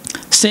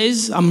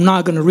 says, I'm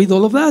not going to read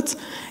all of that.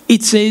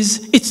 It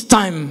says, it's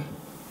time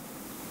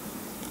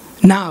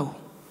now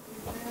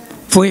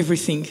for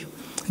everything.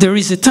 There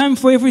is a time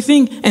for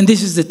everything, and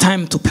this is the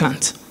time to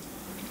plant.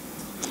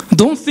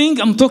 Don't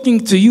think I'm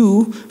talking to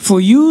you for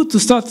you to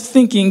start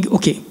thinking,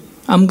 okay,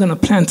 I'm going to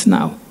plant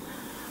now.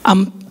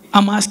 I'm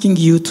asking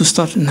you to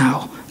start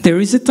now.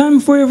 There is a time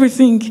for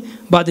everything,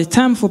 but the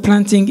time for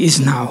planting is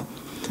now.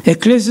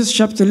 Ecclesiastes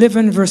chapter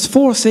 11 verse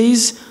 4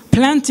 says,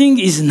 planting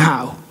is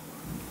now.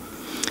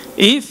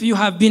 If you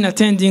have been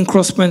attending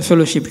CrossPointe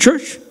Fellowship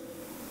Church,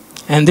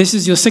 and this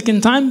is your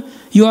second time,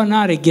 you are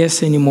not a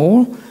guest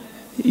anymore.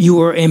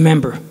 You are a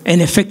member, an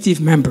effective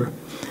member.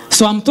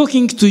 So I'm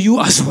talking to you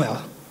as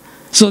well.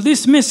 So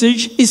this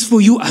message is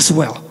for you as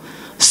well.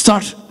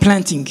 Start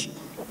planting.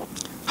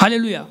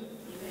 Hallelujah.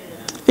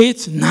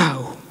 It's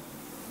now.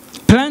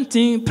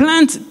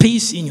 Plant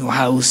peace in your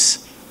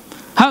house.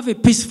 Have a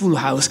peaceful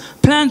house.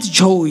 Plant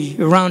joy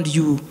around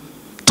you.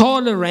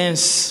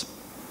 Tolerance.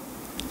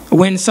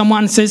 When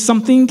someone says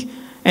something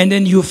and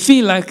then you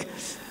feel like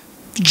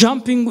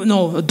jumping,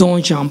 no,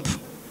 don't jump.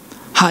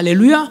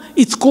 Hallelujah.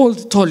 It's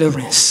called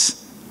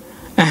tolerance.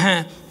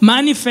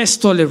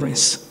 Manifest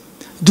tolerance.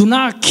 Do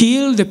not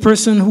kill the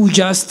person who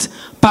just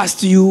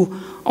passed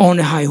you on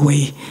the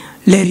highway.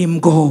 Let him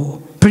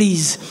go.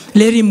 Please,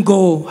 let him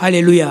go.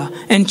 Hallelujah.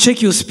 And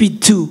check your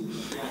speed too.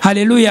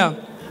 Hallelujah.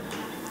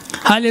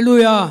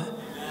 Hallelujah.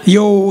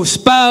 Your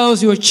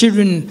spouse, your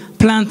children,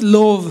 plant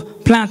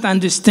love, plant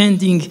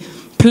understanding,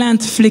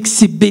 plant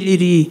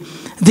flexibility.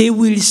 They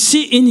will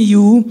see in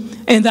you,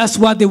 and that's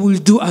what they will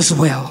do as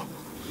well.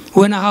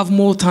 When I have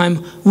more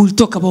time, we'll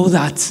talk about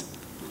that.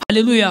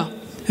 Hallelujah.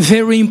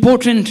 Very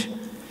important.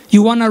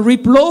 You want to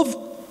reap love?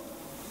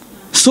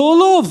 Sow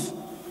love.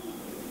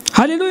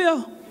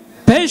 Hallelujah.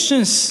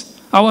 Patience.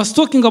 I was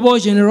talking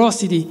about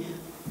generosity.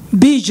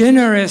 Be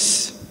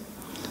generous.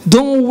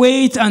 Don't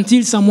wait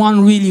until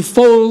someone really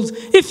falls.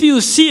 If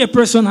you see a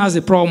person has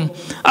a problem,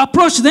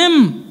 approach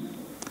them.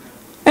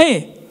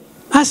 Hey,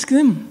 ask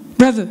them,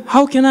 brother,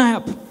 how can I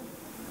help?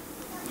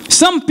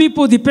 Some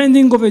people,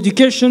 depending on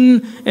education,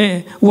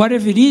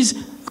 whatever it is,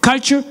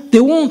 culture, they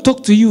won't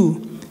talk to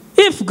you.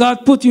 If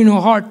God put in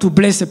your heart to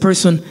bless a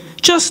person,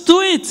 just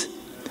do it.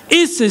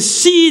 It's a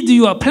seed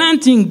you are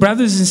planting,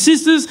 brothers and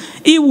sisters.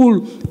 It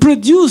will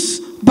produce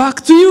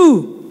back to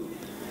you.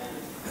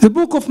 The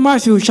book of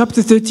Matthew,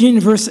 chapter 13,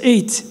 verse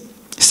 8,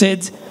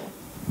 said,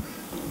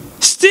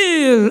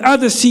 still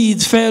other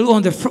seeds fell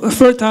on the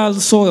fertile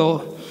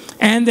soil,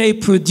 and they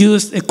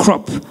produced a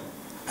crop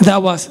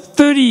that was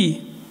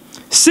 30,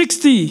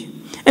 60,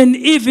 and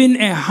even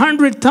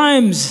 100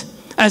 times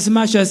as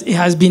much as it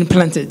has been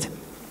planted.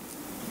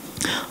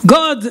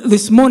 God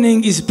this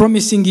morning is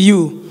promising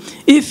you,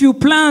 if you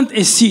plant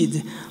a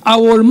seed, I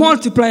will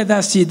multiply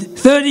that seed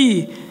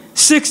 30,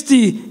 60,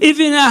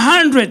 even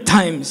 100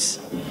 times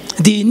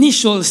the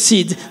initial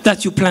seed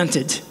that you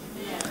planted.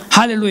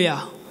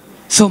 Hallelujah.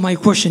 So my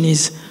question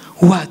is,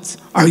 what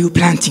are you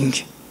planting?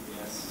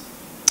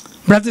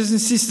 Brothers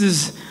and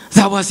sisters,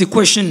 that was the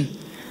question.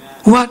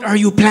 What are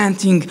you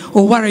planting,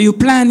 or what are you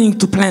planning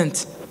to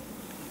plant?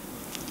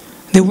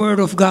 The word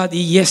of God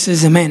is yes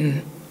as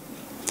amen.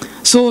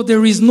 So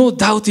there is no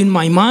doubt in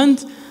my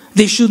mind.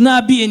 There should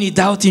not be any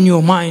doubt in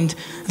your mind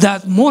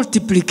that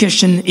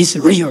multiplication is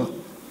real.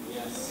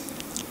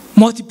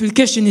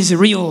 Multiplication is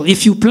real.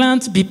 If you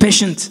plant, be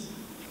patient.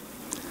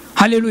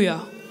 Hallelujah.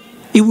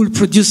 It will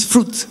produce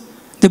fruit.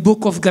 The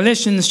book of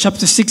Galatians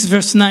chapter 6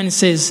 verse 9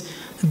 says,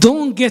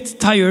 don't get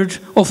tired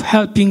of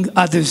helping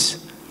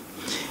others.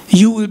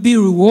 You will be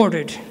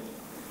rewarded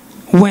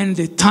when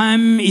the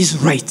time is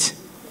right.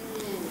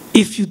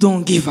 If you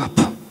don't give up.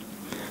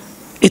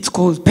 It's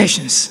called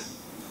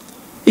patience.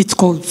 It's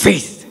called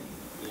faith.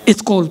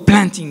 It's called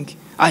planting.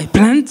 I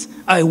plant,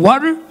 I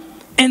water,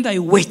 and I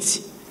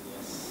wait.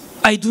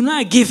 I do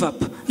not give up.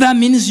 That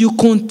means you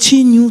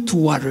continue to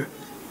water.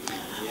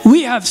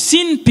 We have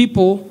seen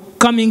people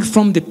coming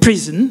from the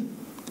prison.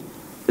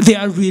 They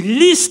are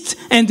released,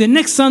 and the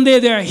next Sunday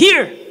they are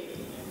here.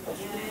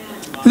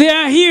 They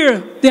are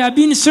here. They have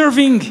been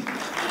serving.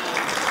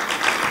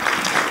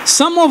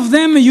 Some of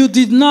them you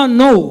did not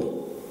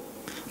know,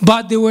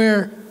 but they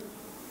were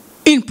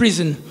in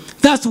prison.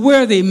 That's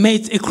where they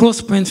met a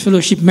CrossPointe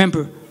Fellowship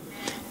member,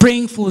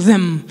 praying for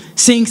them,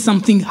 saying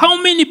something.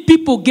 How many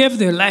people gave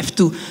their life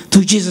to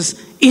Jesus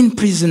in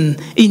prison,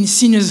 in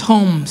sinners'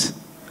 homes?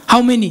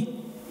 How many?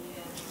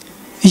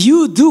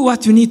 You do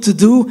what you need to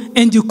do,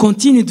 and you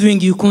continue doing,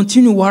 you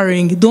continue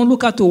worrying. Don't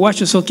look at the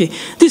watch as, okay,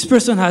 this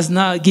person has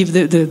not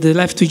given the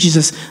life to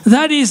Jesus.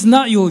 That is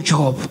not your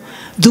job.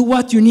 Do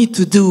what you need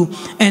to do,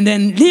 and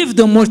then leave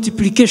the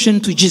multiplication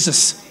to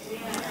Jesus.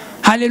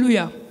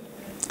 Hallelujah.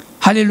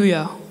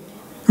 Hallelujah.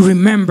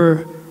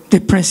 Remember the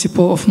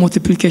principle of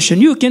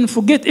multiplication. You can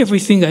forget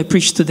everything I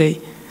preached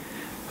today,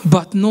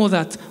 but know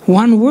that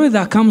one word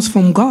that comes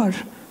from God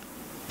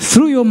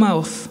through your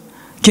mouth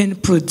can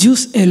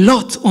produce a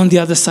lot on the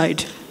other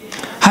side.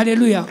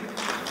 Hallelujah.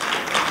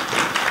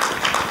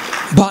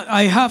 But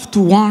I have to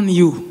warn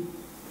you.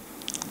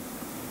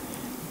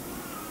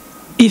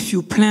 If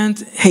you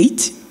plant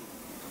hate,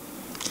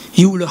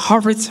 you will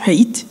harvest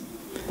hate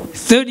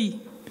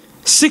 30,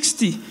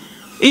 60,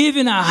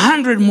 even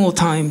 100 more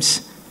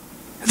times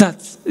that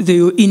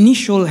the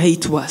initial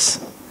hate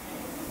was.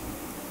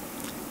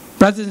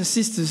 Brothers and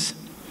sisters,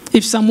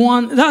 if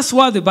someone, that's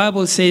what the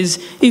Bible says,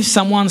 if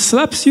someone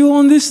slaps you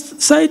on this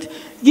side,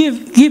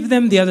 give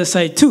them the other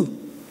side too.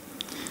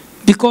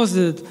 Because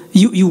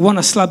you want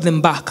to slap them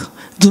back.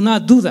 Do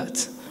not do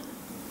that.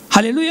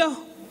 Hallelujah.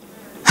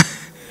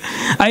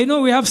 I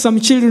know we have some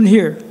children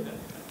here.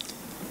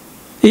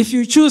 If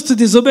you choose to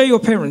disobey your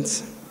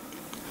parents,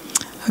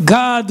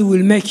 God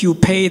will make you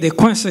pay the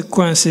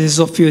consequences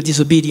of your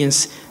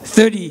disobedience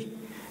 30,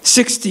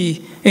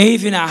 60,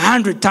 even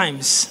 100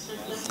 times.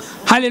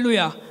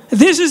 Hallelujah.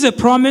 This is a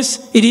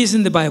promise. It is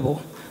in the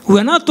Bible. We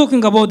are not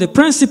talking about the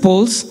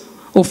principles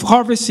of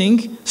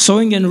harvesting,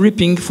 sowing, and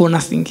reaping for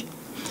nothing.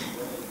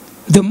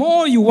 The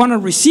more you want to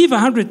receive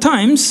 100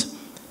 times,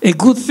 a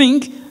good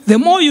thing, the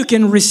more you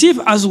can receive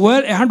as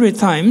well 100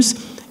 times,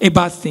 a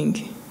bad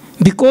thing.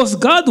 Because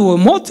God will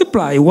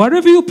multiply.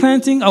 Whatever you're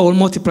planting, I will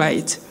multiply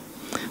it.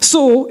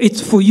 So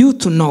it's for you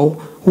to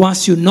know.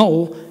 Once you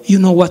know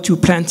what you're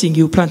planting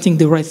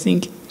the right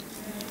thing.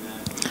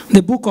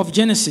 The book of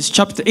Genesis,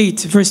 chapter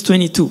 8, verse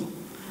 22,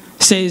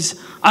 says,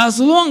 as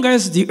long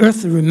as the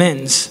earth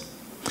remains,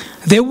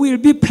 there will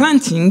be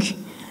planting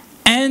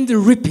and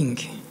reaping,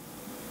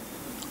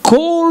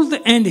 cold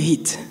and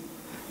heat,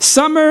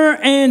 summer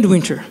and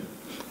winter,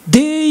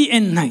 day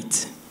and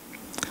night.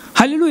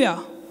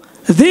 Hallelujah.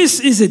 This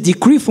is a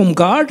decree from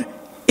God.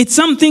 It's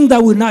something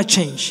that will not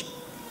change.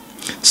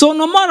 So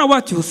no matter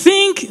what you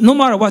think, no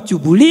matter what you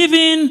believe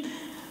in,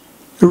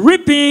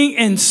 reaping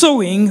and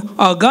sowing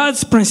are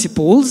God's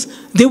principles.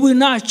 They will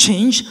not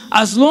change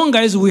as long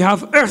as we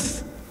have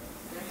earth.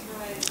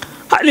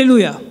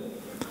 Hallelujah.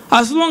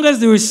 As long as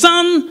there is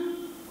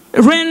sun,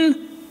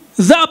 rain,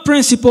 that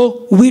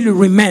principle will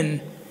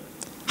remain.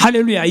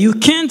 Hallelujah. You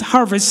can't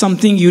harvest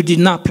something you did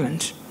not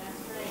plant.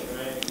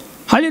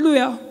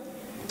 Hallelujah.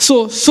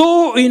 So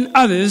sow in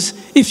others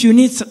if you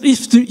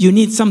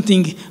need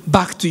something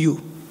back to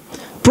you.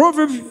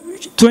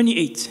 Proverbs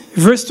 28,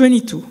 verse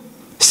 22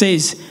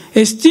 says,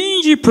 a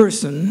stingy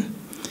person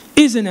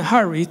is in a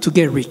hurry to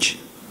get rich,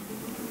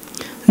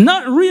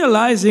 not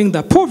realizing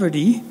that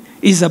poverty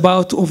is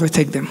about to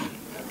overtake them.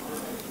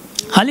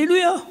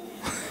 Hallelujah.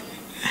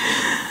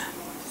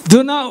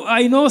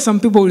 I know some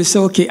people will say,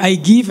 okay, I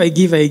give.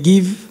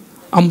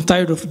 I'm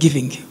tired of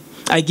giving.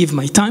 I give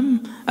my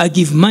time, I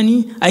give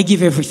money, I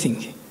give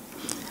everything.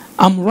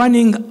 I'm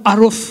running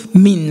out of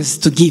means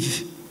to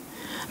give.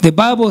 The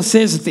Bible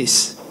says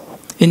this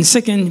in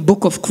 2nd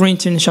book of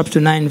Corinthians chapter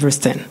 9 verse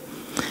 10.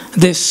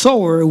 The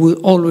sower will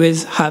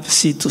always have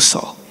seed to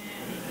sow.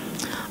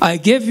 I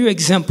gave you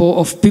example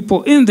of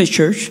people in the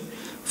church.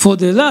 For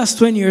the last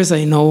 20 years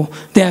I know,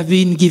 they have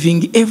been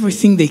giving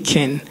everything they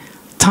can.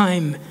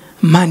 Time,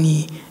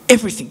 money,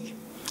 everything.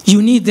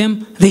 You need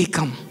them, they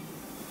come.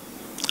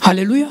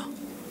 Hallelujah.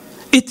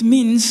 It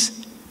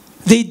means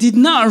they did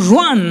not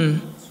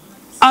run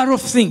out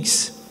of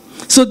things.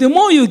 So the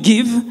more you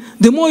give,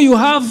 the more you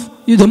have,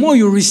 the more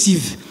you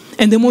receive,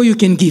 and the more you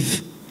can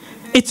give.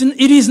 It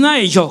is not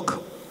a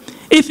joke.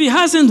 If it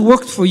hasn't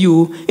worked for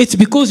you, it's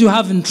because you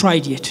haven't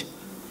tried yet.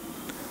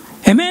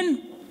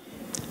 Amen?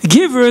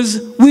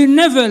 Givers will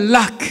never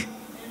lack.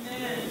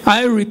 Amen.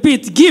 I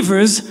repeat,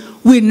 givers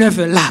will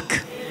never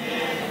lack.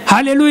 Amen.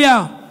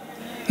 Hallelujah.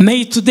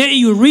 May today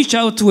you reach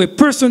out to a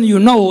person you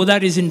know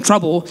that is in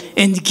trouble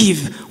and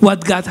give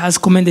what God has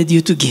commanded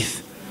you to give.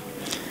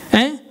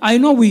 I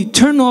know we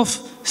turn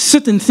off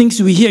certain things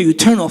we hear, you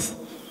turn off.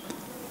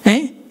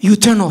 You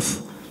turn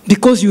off.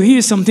 Because you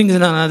hear something,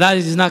 no, that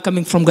is not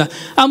coming from God.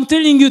 I'm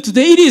telling you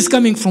today, it is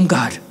coming from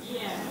God.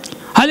 Yeah.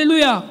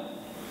 Hallelujah.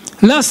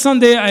 Last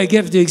Sunday, I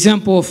gave the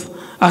example of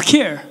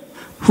Akir,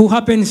 who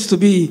happens to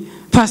be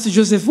Pastor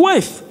Joseph's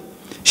wife.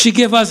 She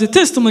gave us a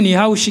testimony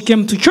how she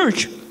came to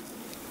church,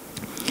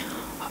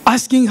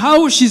 asking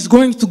how she's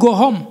going to go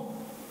home.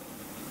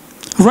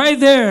 Right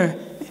there,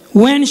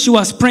 when she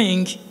was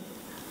praying,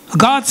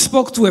 God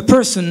spoke to a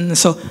person.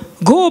 So,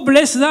 go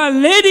bless that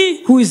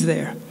lady who is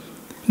there.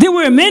 There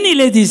were many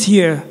ladies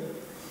here.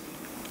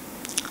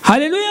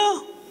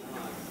 Hallelujah.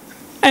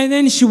 And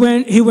then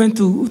he went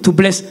to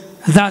bless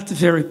that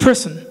very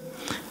person.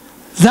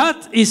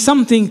 That is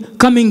something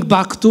coming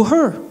back to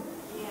her.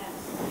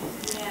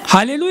 Yes. Yes.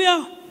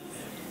 Hallelujah.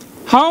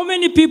 How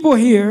many people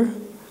here,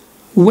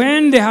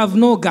 when they have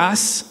no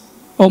gas,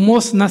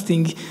 almost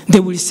nothing, they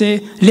will say,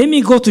 let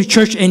me go to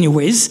church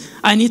anyways.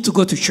 I need to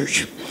go to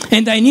church.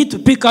 And I need to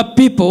pick up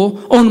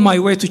people on my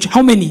way to church.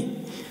 How many?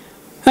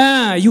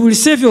 You will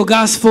save your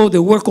gas for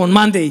the work on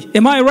Monday.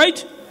 Am I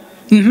right?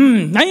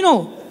 I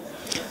know.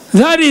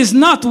 That is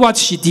not what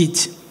she did.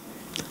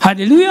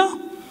 Hallelujah.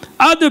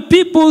 Other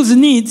people's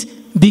needs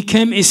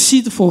became a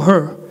seed for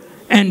her.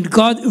 And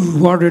God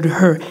rewarded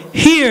her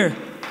here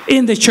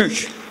in the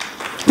church.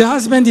 The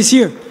husband is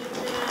here.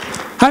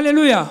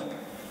 Hallelujah.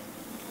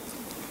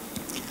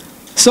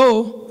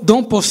 So,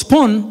 don't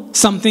postpone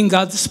something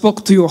God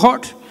spoke to your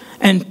heart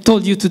and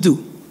told you to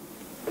do.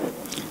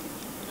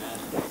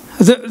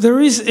 There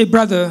is a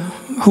brother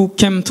who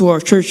came to our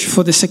church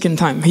for the second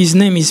time. His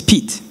name is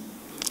Pete.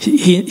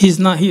 He's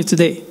not here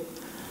today.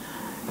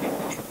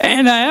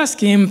 And I asked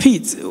him,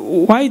 Pete,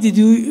 why did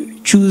you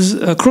choose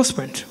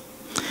CrossPointe?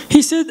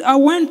 He said, I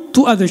went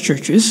to other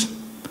churches,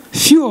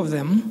 few of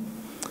them,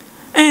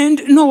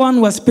 and no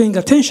one was paying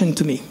attention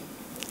to me.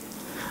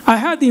 I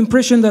had the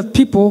impression that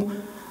people,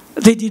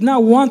 they did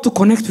not want to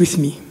connect with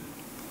me.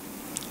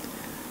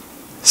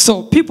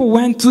 So people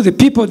went to the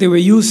people they were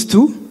used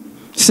to,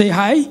 say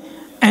hi,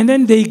 and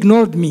then they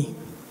ignored me.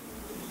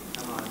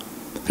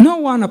 No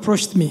one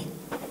approached me.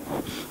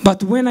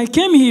 But when I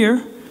came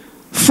here,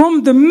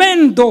 from the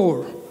main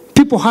door,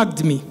 people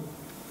hugged me.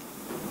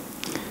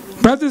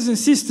 Brothers and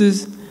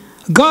sisters,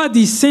 God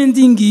is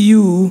sending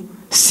you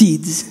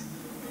seeds,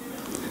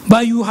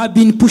 but you have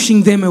been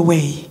pushing them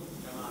away.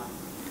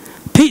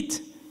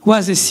 Pete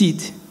was a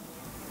seed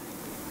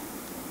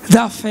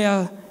that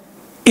fell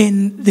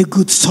in the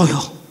good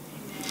soil,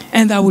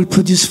 and I will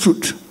produce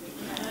fruit.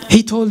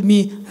 He told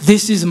me,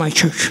 this is my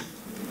church.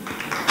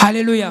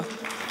 Hallelujah.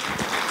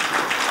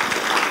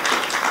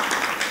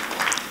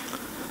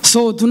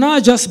 So do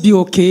not just be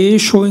okay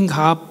showing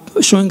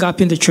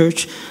up in the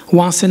church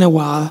once in a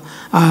while.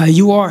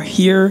 You are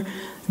here.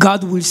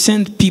 God will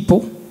send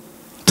people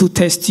to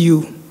test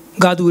you.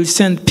 God will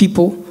send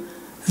people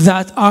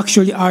that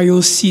actually are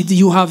your seed.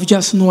 You have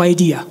just no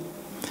idea.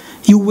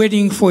 You're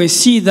waiting for a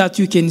seed that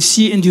you can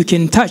see and you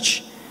can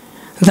touch.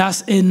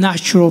 That's a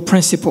natural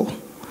principle.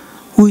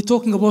 We're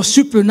talking about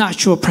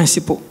supernatural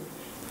principle.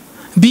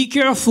 Be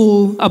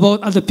careful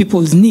about other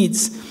people's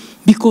needs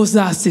because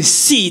that's the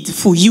seed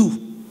for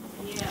you.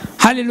 Yeah.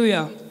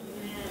 Hallelujah.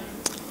 Yeah.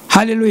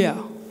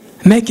 Hallelujah.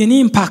 Make an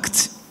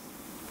impact.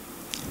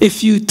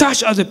 If you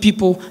touch other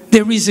people,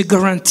 there is a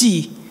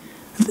guarantee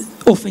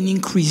of an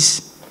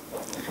increase.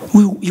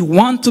 You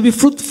want to be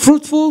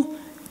fruitful?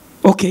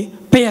 Okay,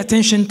 pay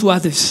attention to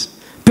others.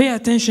 Pay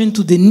attention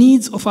to the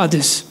needs of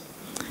others.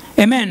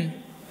 Amen.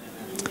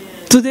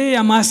 Today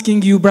I'm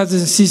asking you,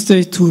 brothers and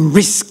sisters, to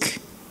risk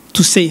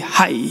to say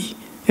hi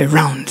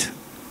around.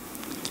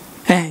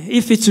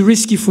 If it's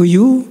risky for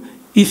you,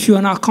 if you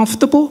are not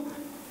comfortable,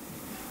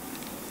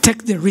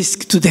 take the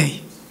risk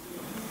today.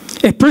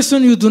 A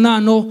person you do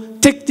not know,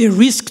 take the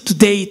risk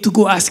today to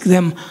go ask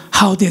them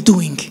how they're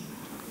doing.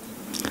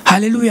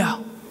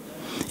 Hallelujah.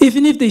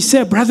 Even if they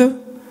say, brother,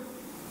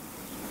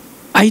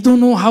 I don't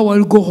know how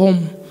I'll go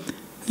home.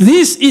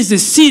 This is a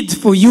seed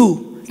for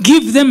you.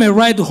 Give them a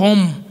ride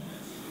home.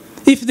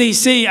 If they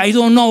say, I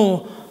don't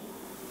know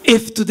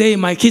if today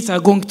my kids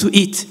are going to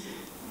eat,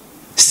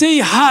 say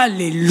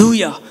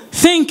hallelujah.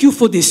 Thank you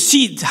for the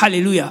seed.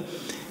 Hallelujah.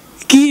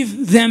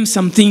 Give them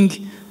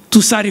something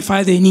to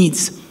satisfy their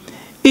needs.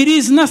 It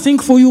is nothing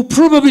for you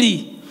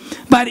probably,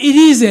 but it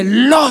is a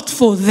lot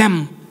for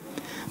them.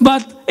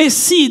 But a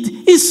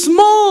seed is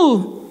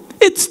small.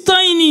 It's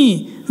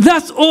tiny.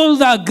 That's all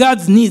that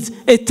God needs.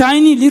 A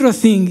tiny little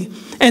thing.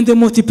 And the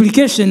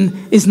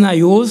multiplication is not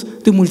yours.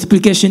 The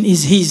multiplication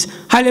is His.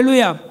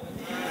 Hallelujah.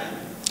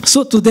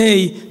 So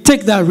today,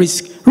 take that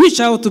risk. Reach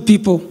out to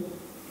people.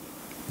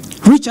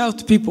 Reach out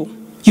to people.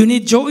 You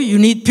need joy. You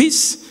need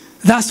peace.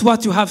 That's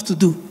what you have to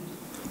do.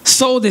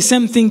 Sow the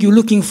same thing you're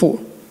looking for.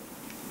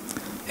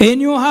 In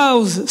your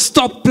house,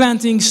 stop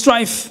planting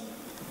strife,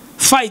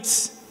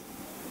 fights,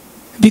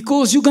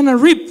 because you're going to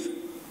reap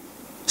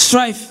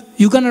strife.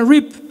 You're going to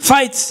reap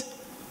fights.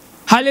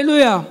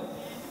 Hallelujah.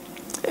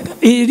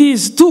 It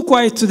is too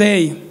quiet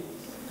today.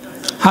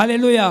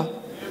 Hallelujah.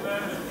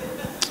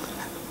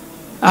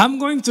 I'm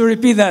going to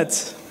repeat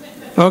that.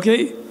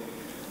 Okay?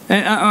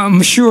 And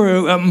I'm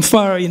sure I'm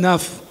far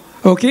enough.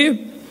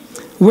 Okay?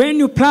 When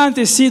you plant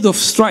a seed of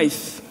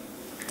strife,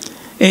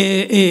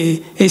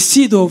 a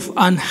seed of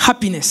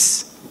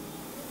unhappiness,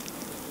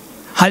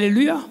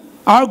 hallelujah,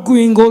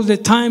 arguing all the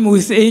time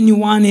with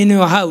anyone in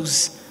your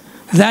house,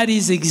 that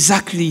is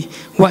exactly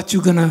what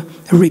you're going to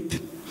reap.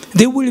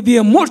 There will be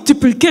a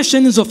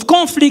multiplication of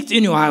conflict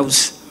in your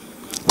house.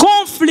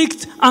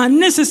 Conflict,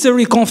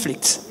 unnecessary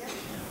conflict.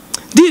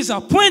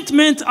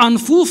 Disappointment,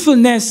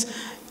 unfulfillment,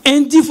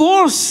 and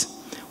divorce.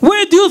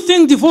 Where do you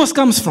think divorce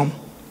comes from?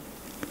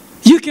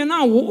 You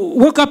cannot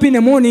wake up in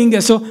the morning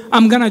and so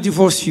I'm going to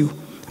divorce you.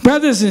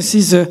 Brothers and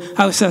sisters,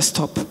 I will say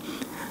stop.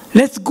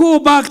 Let's go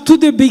back to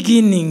the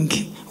beginning.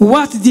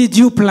 What did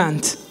you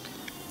plant?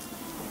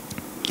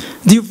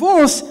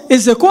 Divorce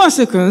is a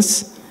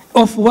consequence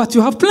of what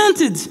you have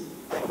planted.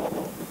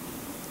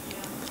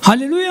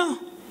 Hallelujah.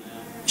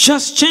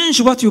 Just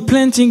change what you're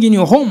planting in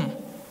your home.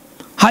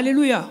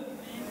 Hallelujah.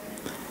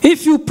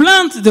 If you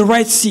plant the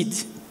right seed,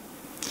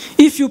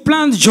 if you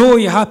plant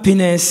joy,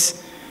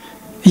 happiness,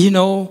 you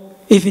know,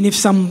 even if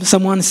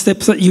someone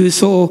steps at you,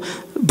 so,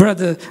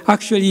 brother,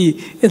 actually,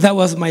 that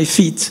was my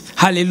feet.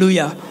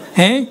 Hallelujah.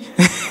 Eh?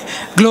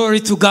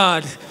 Glory to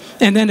God.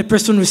 And then the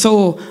person will say,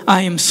 oh,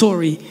 I am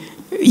sorry.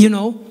 You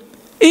know,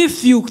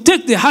 if you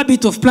take the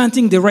habit of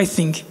planting the right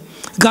thing,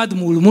 God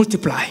will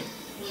multiply.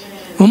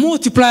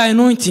 Multiply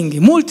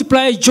anointing,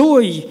 multiply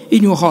joy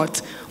in your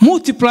heart,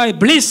 multiply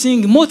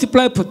blessing,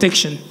 multiply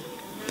protection.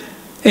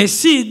 A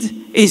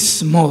seed is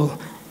small.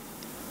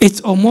 It's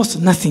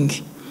almost nothing.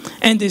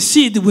 And the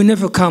seed will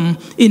never come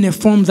in a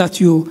form that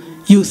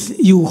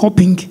you're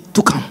hoping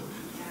to come.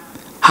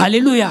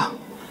 Hallelujah.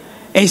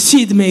 A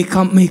seed may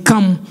come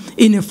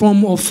in a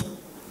form of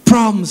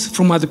problems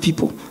from other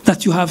people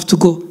that you have to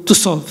go to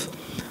solve.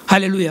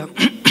 Hallelujah.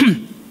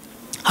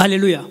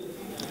 Hallelujah.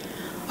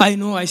 I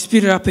know I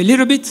speed it up a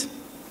little bit.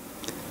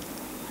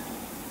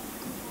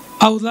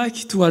 I would like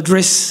to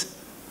address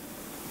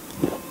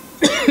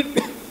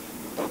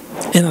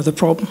another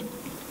problem.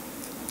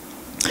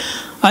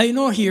 I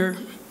know here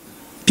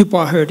people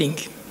are hurting.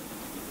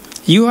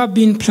 You have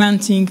been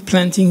planting.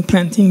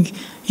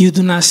 You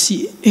do not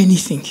see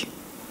anything.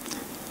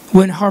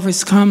 When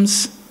harvest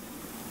comes,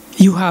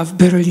 you have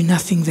barely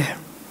nothing there.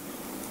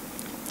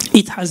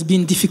 It has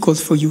been difficult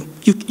for you.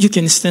 You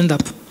can stand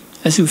up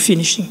as you're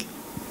finishing.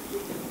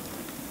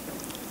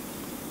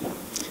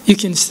 You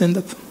can stand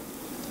up.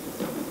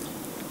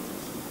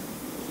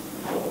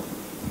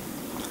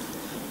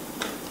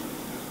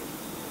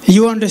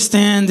 You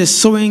understand the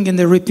sowing and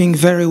the reaping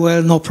very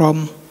well, no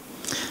problem.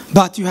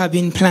 But you have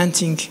been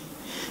planting.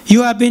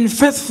 You have been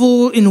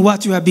faithful in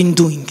what you have been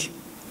doing.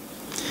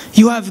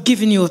 You have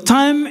given your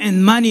time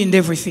and money and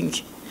everything.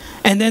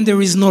 And then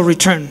there is no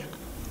return.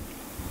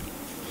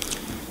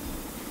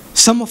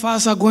 Some of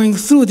us are going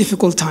through a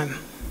difficult time.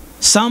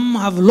 Some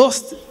have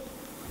lost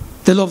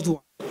the loved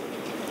one.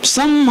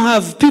 Some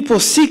have people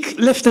sick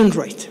left and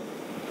right.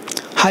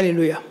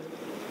 Hallelujah.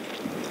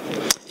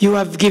 You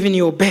have given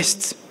your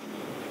best.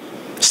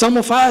 Some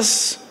of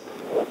us,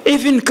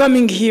 even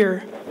coming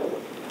here,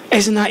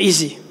 is not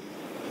easy.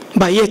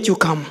 But yet you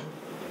come.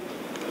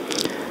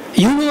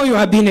 You know you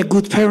have been a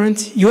good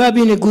parent. You have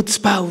been a good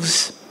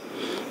spouse.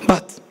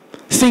 But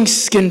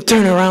things can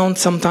turn around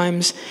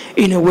sometimes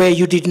in a way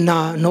you did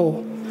not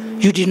know.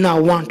 You did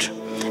not want.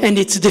 And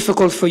it's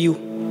difficult for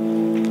you.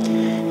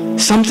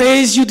 Some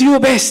days you do your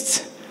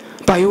best,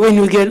 but when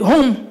you get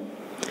home,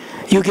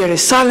 you get a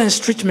silence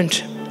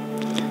treatment.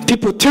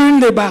 People turn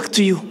their back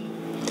to you.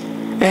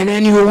 And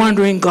then you're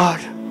wondering, God,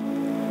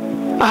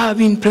 I've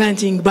been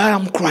planting, but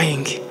I'm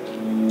crying.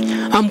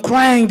 I'm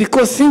crying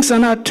because things are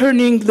not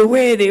turning the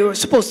way they were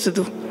supposed to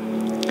do.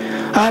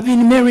 I've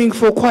been marrying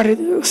for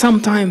quite some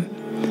time.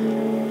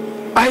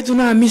 I do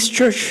not miss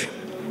church.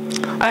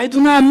 I do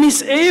not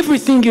miss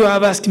everything you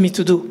have asked me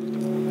to do.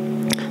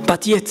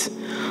 But yet,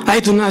 I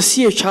do not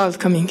see a child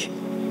coming.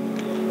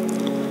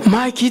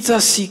 My kids are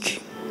sick.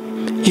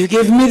 You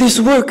gave me this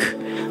work,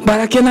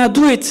 but I cannot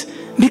do it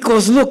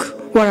because look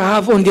what I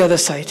have on the other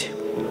side.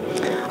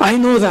 I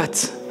know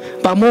that.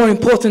 But more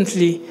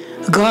importantly,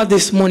 God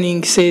this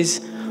morning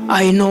says,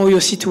 I know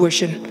your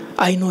situation.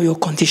 I know your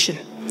condition.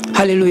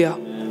 Hallelujah.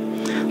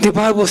 The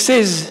Bible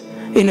says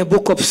in the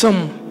book of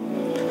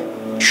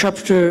Psalm,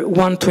 chapter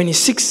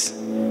 126,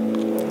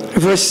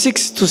 verse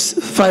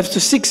 5 to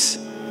 6,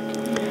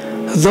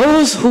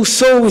 those who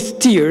sow with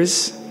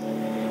tears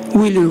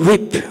will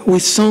reap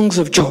with songs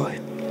of joy.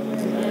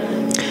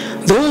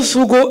 Those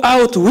who go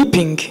out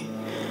weeping,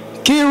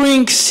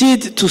 carrying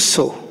seed to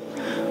sow,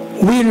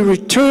 will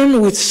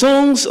return with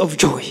songs of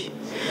joy,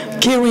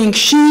 carrying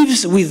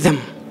sheaves with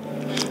them.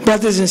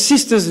 Brothers and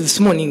sisters,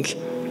 this morning,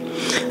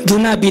 do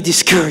not be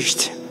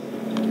discouraged.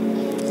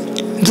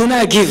 Do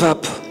not give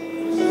up.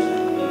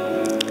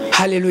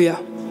 Hallelujah.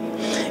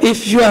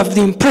 If you have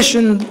the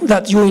impression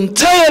that your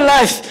entire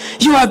life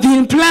you have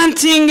been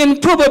planting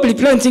and probably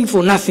planting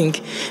for nothing,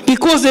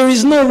 because there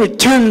is no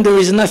return, there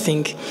is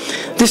nothing.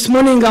 This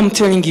morning I'm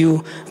telling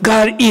you,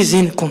 God is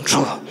in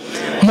control.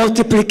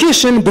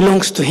 Multiplication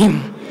belongs to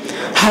Him.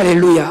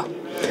 Hallelujah.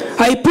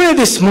 I pray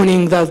this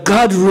morning that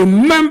God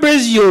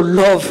remembers your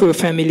love for your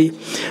family,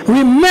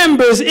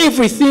 remembers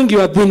everything you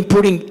have been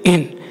putting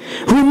in,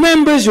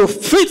 remembers your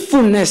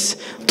faithfulness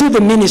to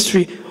the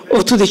ministry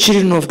or to the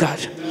children of God.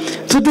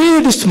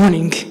 Today, this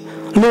morning,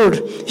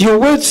 Lord, your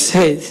word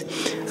says,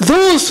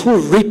 those who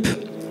reap,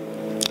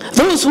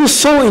 those who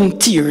sow in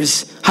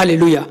tears,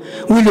 hallelujah,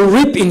 will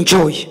reap in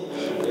joy.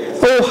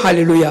 Oh,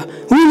 hallelujah.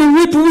 Will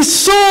reap with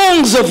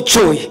songs of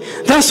joy.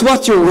 That's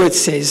what your word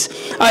says.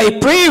 I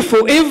pray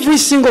for every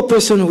single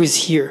person who is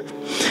here,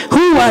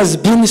 who has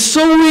been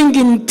sowing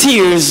in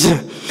tears.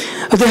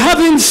 They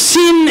haven't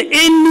seen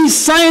any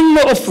sign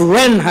of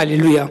rain,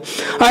 hallelujah.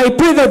 I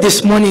pray that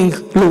this morning,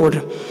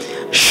 Lord,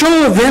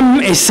 show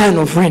them a sign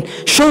of rain.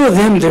 Show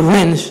them the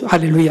rain,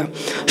 hallelujah.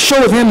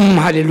 Show them,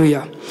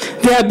 hallelujah.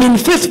 They have been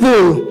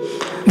faithful.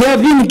 They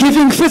have been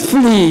giving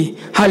faithfully,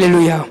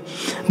 hallelujah.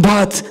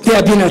 But they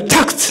have been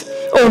attacked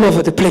all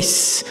over the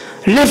place.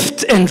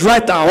 Left and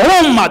right,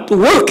 at home, at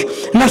work,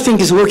 nothing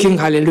is working,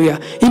 hallelujah.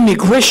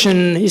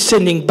 Immigration is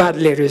sending bad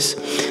letters.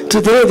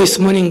 Today, this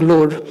morning,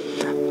 Lord,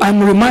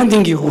 I'm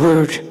reminding your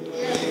word.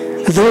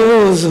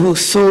 Those who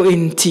sow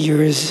in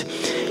tears,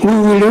 we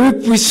will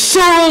reap with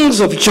songs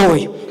of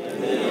joy.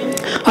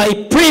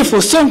 I pray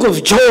for songs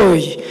of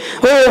joy.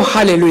 Oh,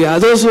 hallelujah.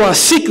 Those who are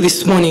sick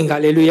this morning,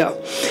 hallelujah.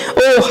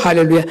 Oh,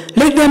 hallelujah.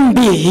 Let them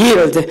be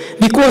healed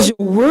because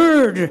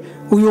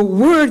your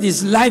word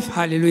is life,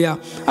 hallelujah.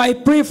 I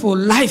pray for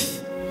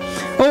life.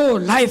 Oh,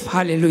 life,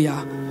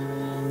 hallelujah.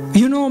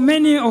 You know,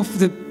 many of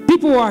the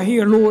people who are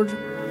here, Lord,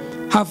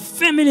 have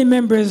family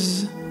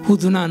members who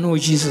do not know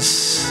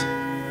Jesus.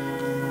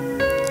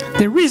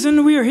 The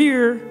reason we are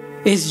here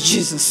is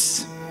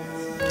Jesus.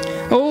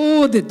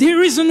 Oh, the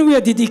reason we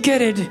are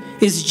dedicated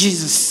is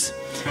Jesus.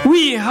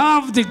 We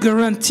have the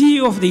guarantee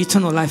of the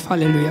eternal life.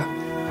 Hallelujah.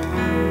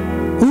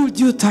 Would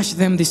you touch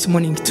them this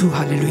morning too?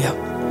 Hallelujah.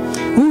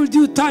 Would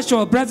you touch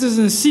our brothers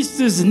and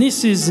sisters,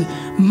 nieces,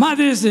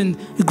 mothers and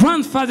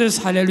grandfathers,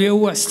 hallelujah,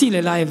 who are still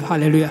alive,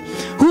 hallelujah,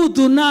 who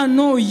do not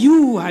know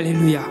you,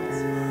 hallelujah.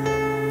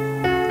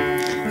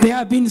 They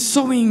have been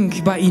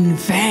sowing, but in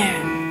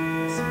vain.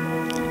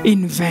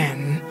 In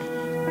vain.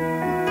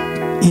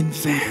 In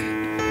vain.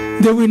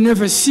 They will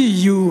never see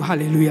you,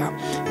 hallelujah.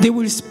 They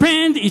will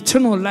spend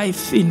eternal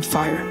life in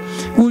fire.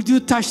 Would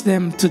you touch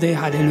them today,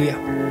 hallelujah?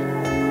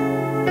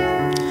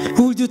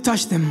 Would you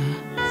touch them?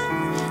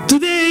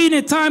 Today, in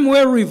a time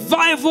where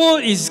revival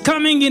is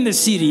coming in the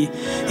city,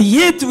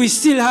 yet we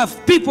still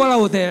have people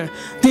out there,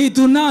 they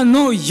do not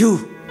know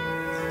you.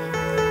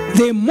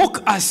 They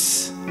mock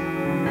us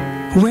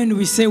when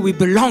we say we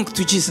belong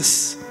to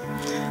Jesus.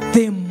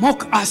 They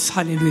mock us,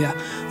 hallelujah.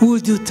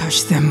 Would you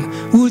touch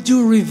them? Would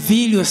you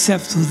reveal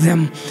yourself to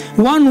them?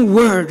 One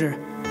word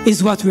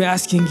is what we're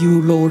asking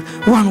you, Lord.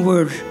 One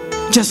word,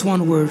 just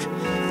one word.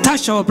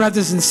 Touch our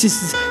brothers and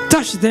sisters.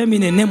 Touch them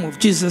in the name of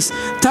Jesus.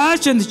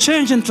 Touch and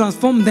change and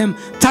transform them.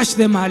 Touch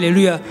them,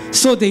 hallelujah,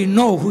 so they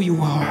know who you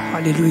are,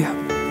 hallelujah.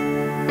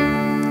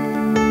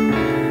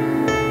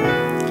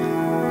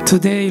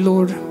 Today,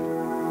 Lord,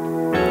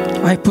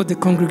 I put the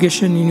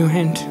congregation in your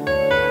hand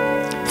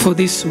for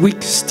this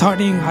week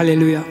starting,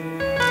 hallelujah.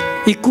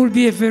 It could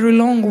be a very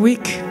long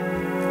week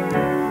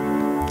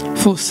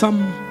for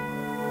some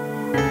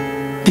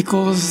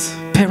because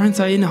parents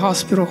are in the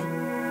hospital.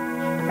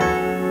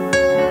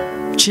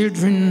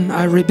 Children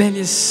are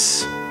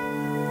rebellious.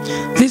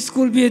 This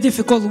could be a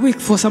difficult week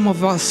for some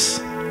of us.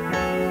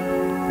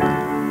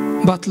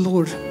 But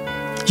Lord,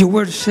 your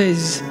word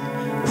says,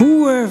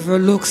 whoever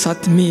looks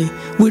at me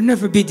will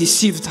never be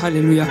deceived,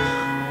 hallelujah.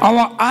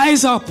 Our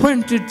eyes are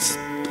pointed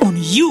on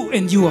you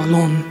and you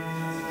alone.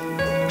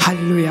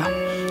 Hallelujah.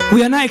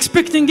 We are not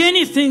expecting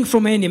anything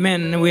from any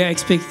man. We are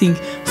expecting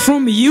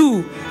from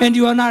you, and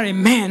you are not a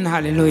man.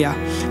 Hallelujah.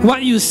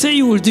 What you say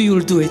you will do, you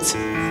will do it.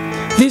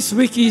 This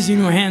week is in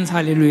your hands.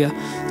 Hallelujah.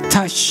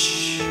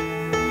 Touch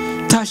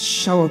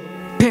our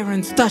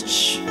parents,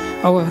 touch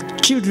our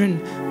children,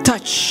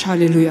 touch.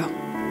 Hallelujah.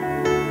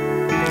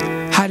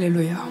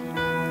 Hallelujah.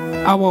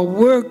 Our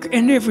work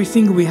and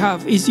everything we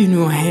have is in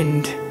your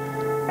hand.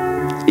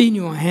 In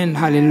your hand.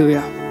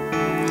 Hallelujah.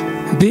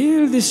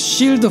 Build this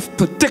shield of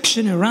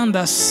protection around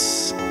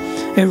us,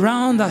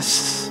 around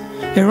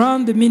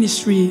the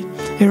ministry,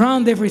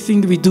 around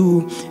everything we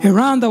do,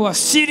 around our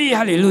city,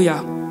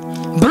 hallelujah.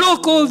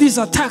 Block all these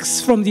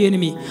attacks from the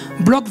enemy.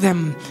 Block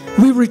them.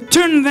 We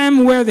return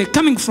them where they're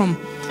coming from.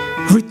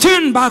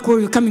 Return back where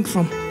you're coming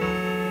from.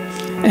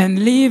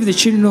 And leave the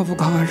children of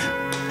God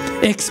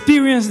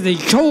experience the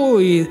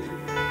joy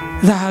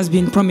that has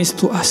been promised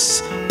to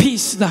us,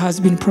 peace that has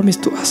been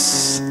promised to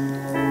us.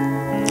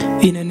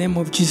 In the name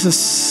of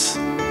Jesus,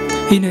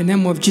 in the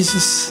name of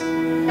Jesus.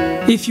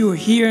 If you're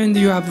here and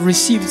you have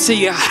received,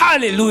 say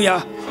hallelujah.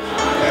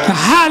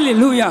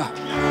 Hallelujah.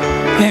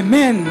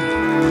 Amen.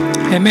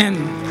 Amen.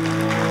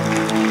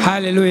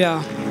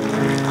 Hallelujah.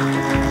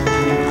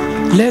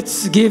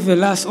 Let's give a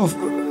last of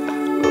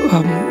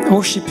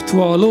worship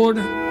to our Lord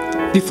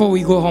before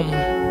we go home.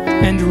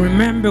 And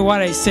remember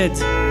what I said.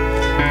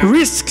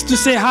 Risk to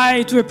say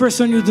hi to a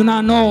person you do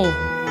not know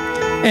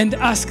and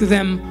ask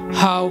them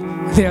how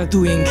they are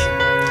doing.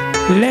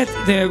 Let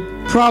their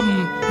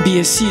problem be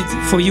a seed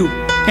for you.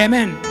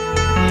 Amen.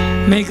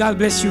 May God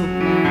bless you.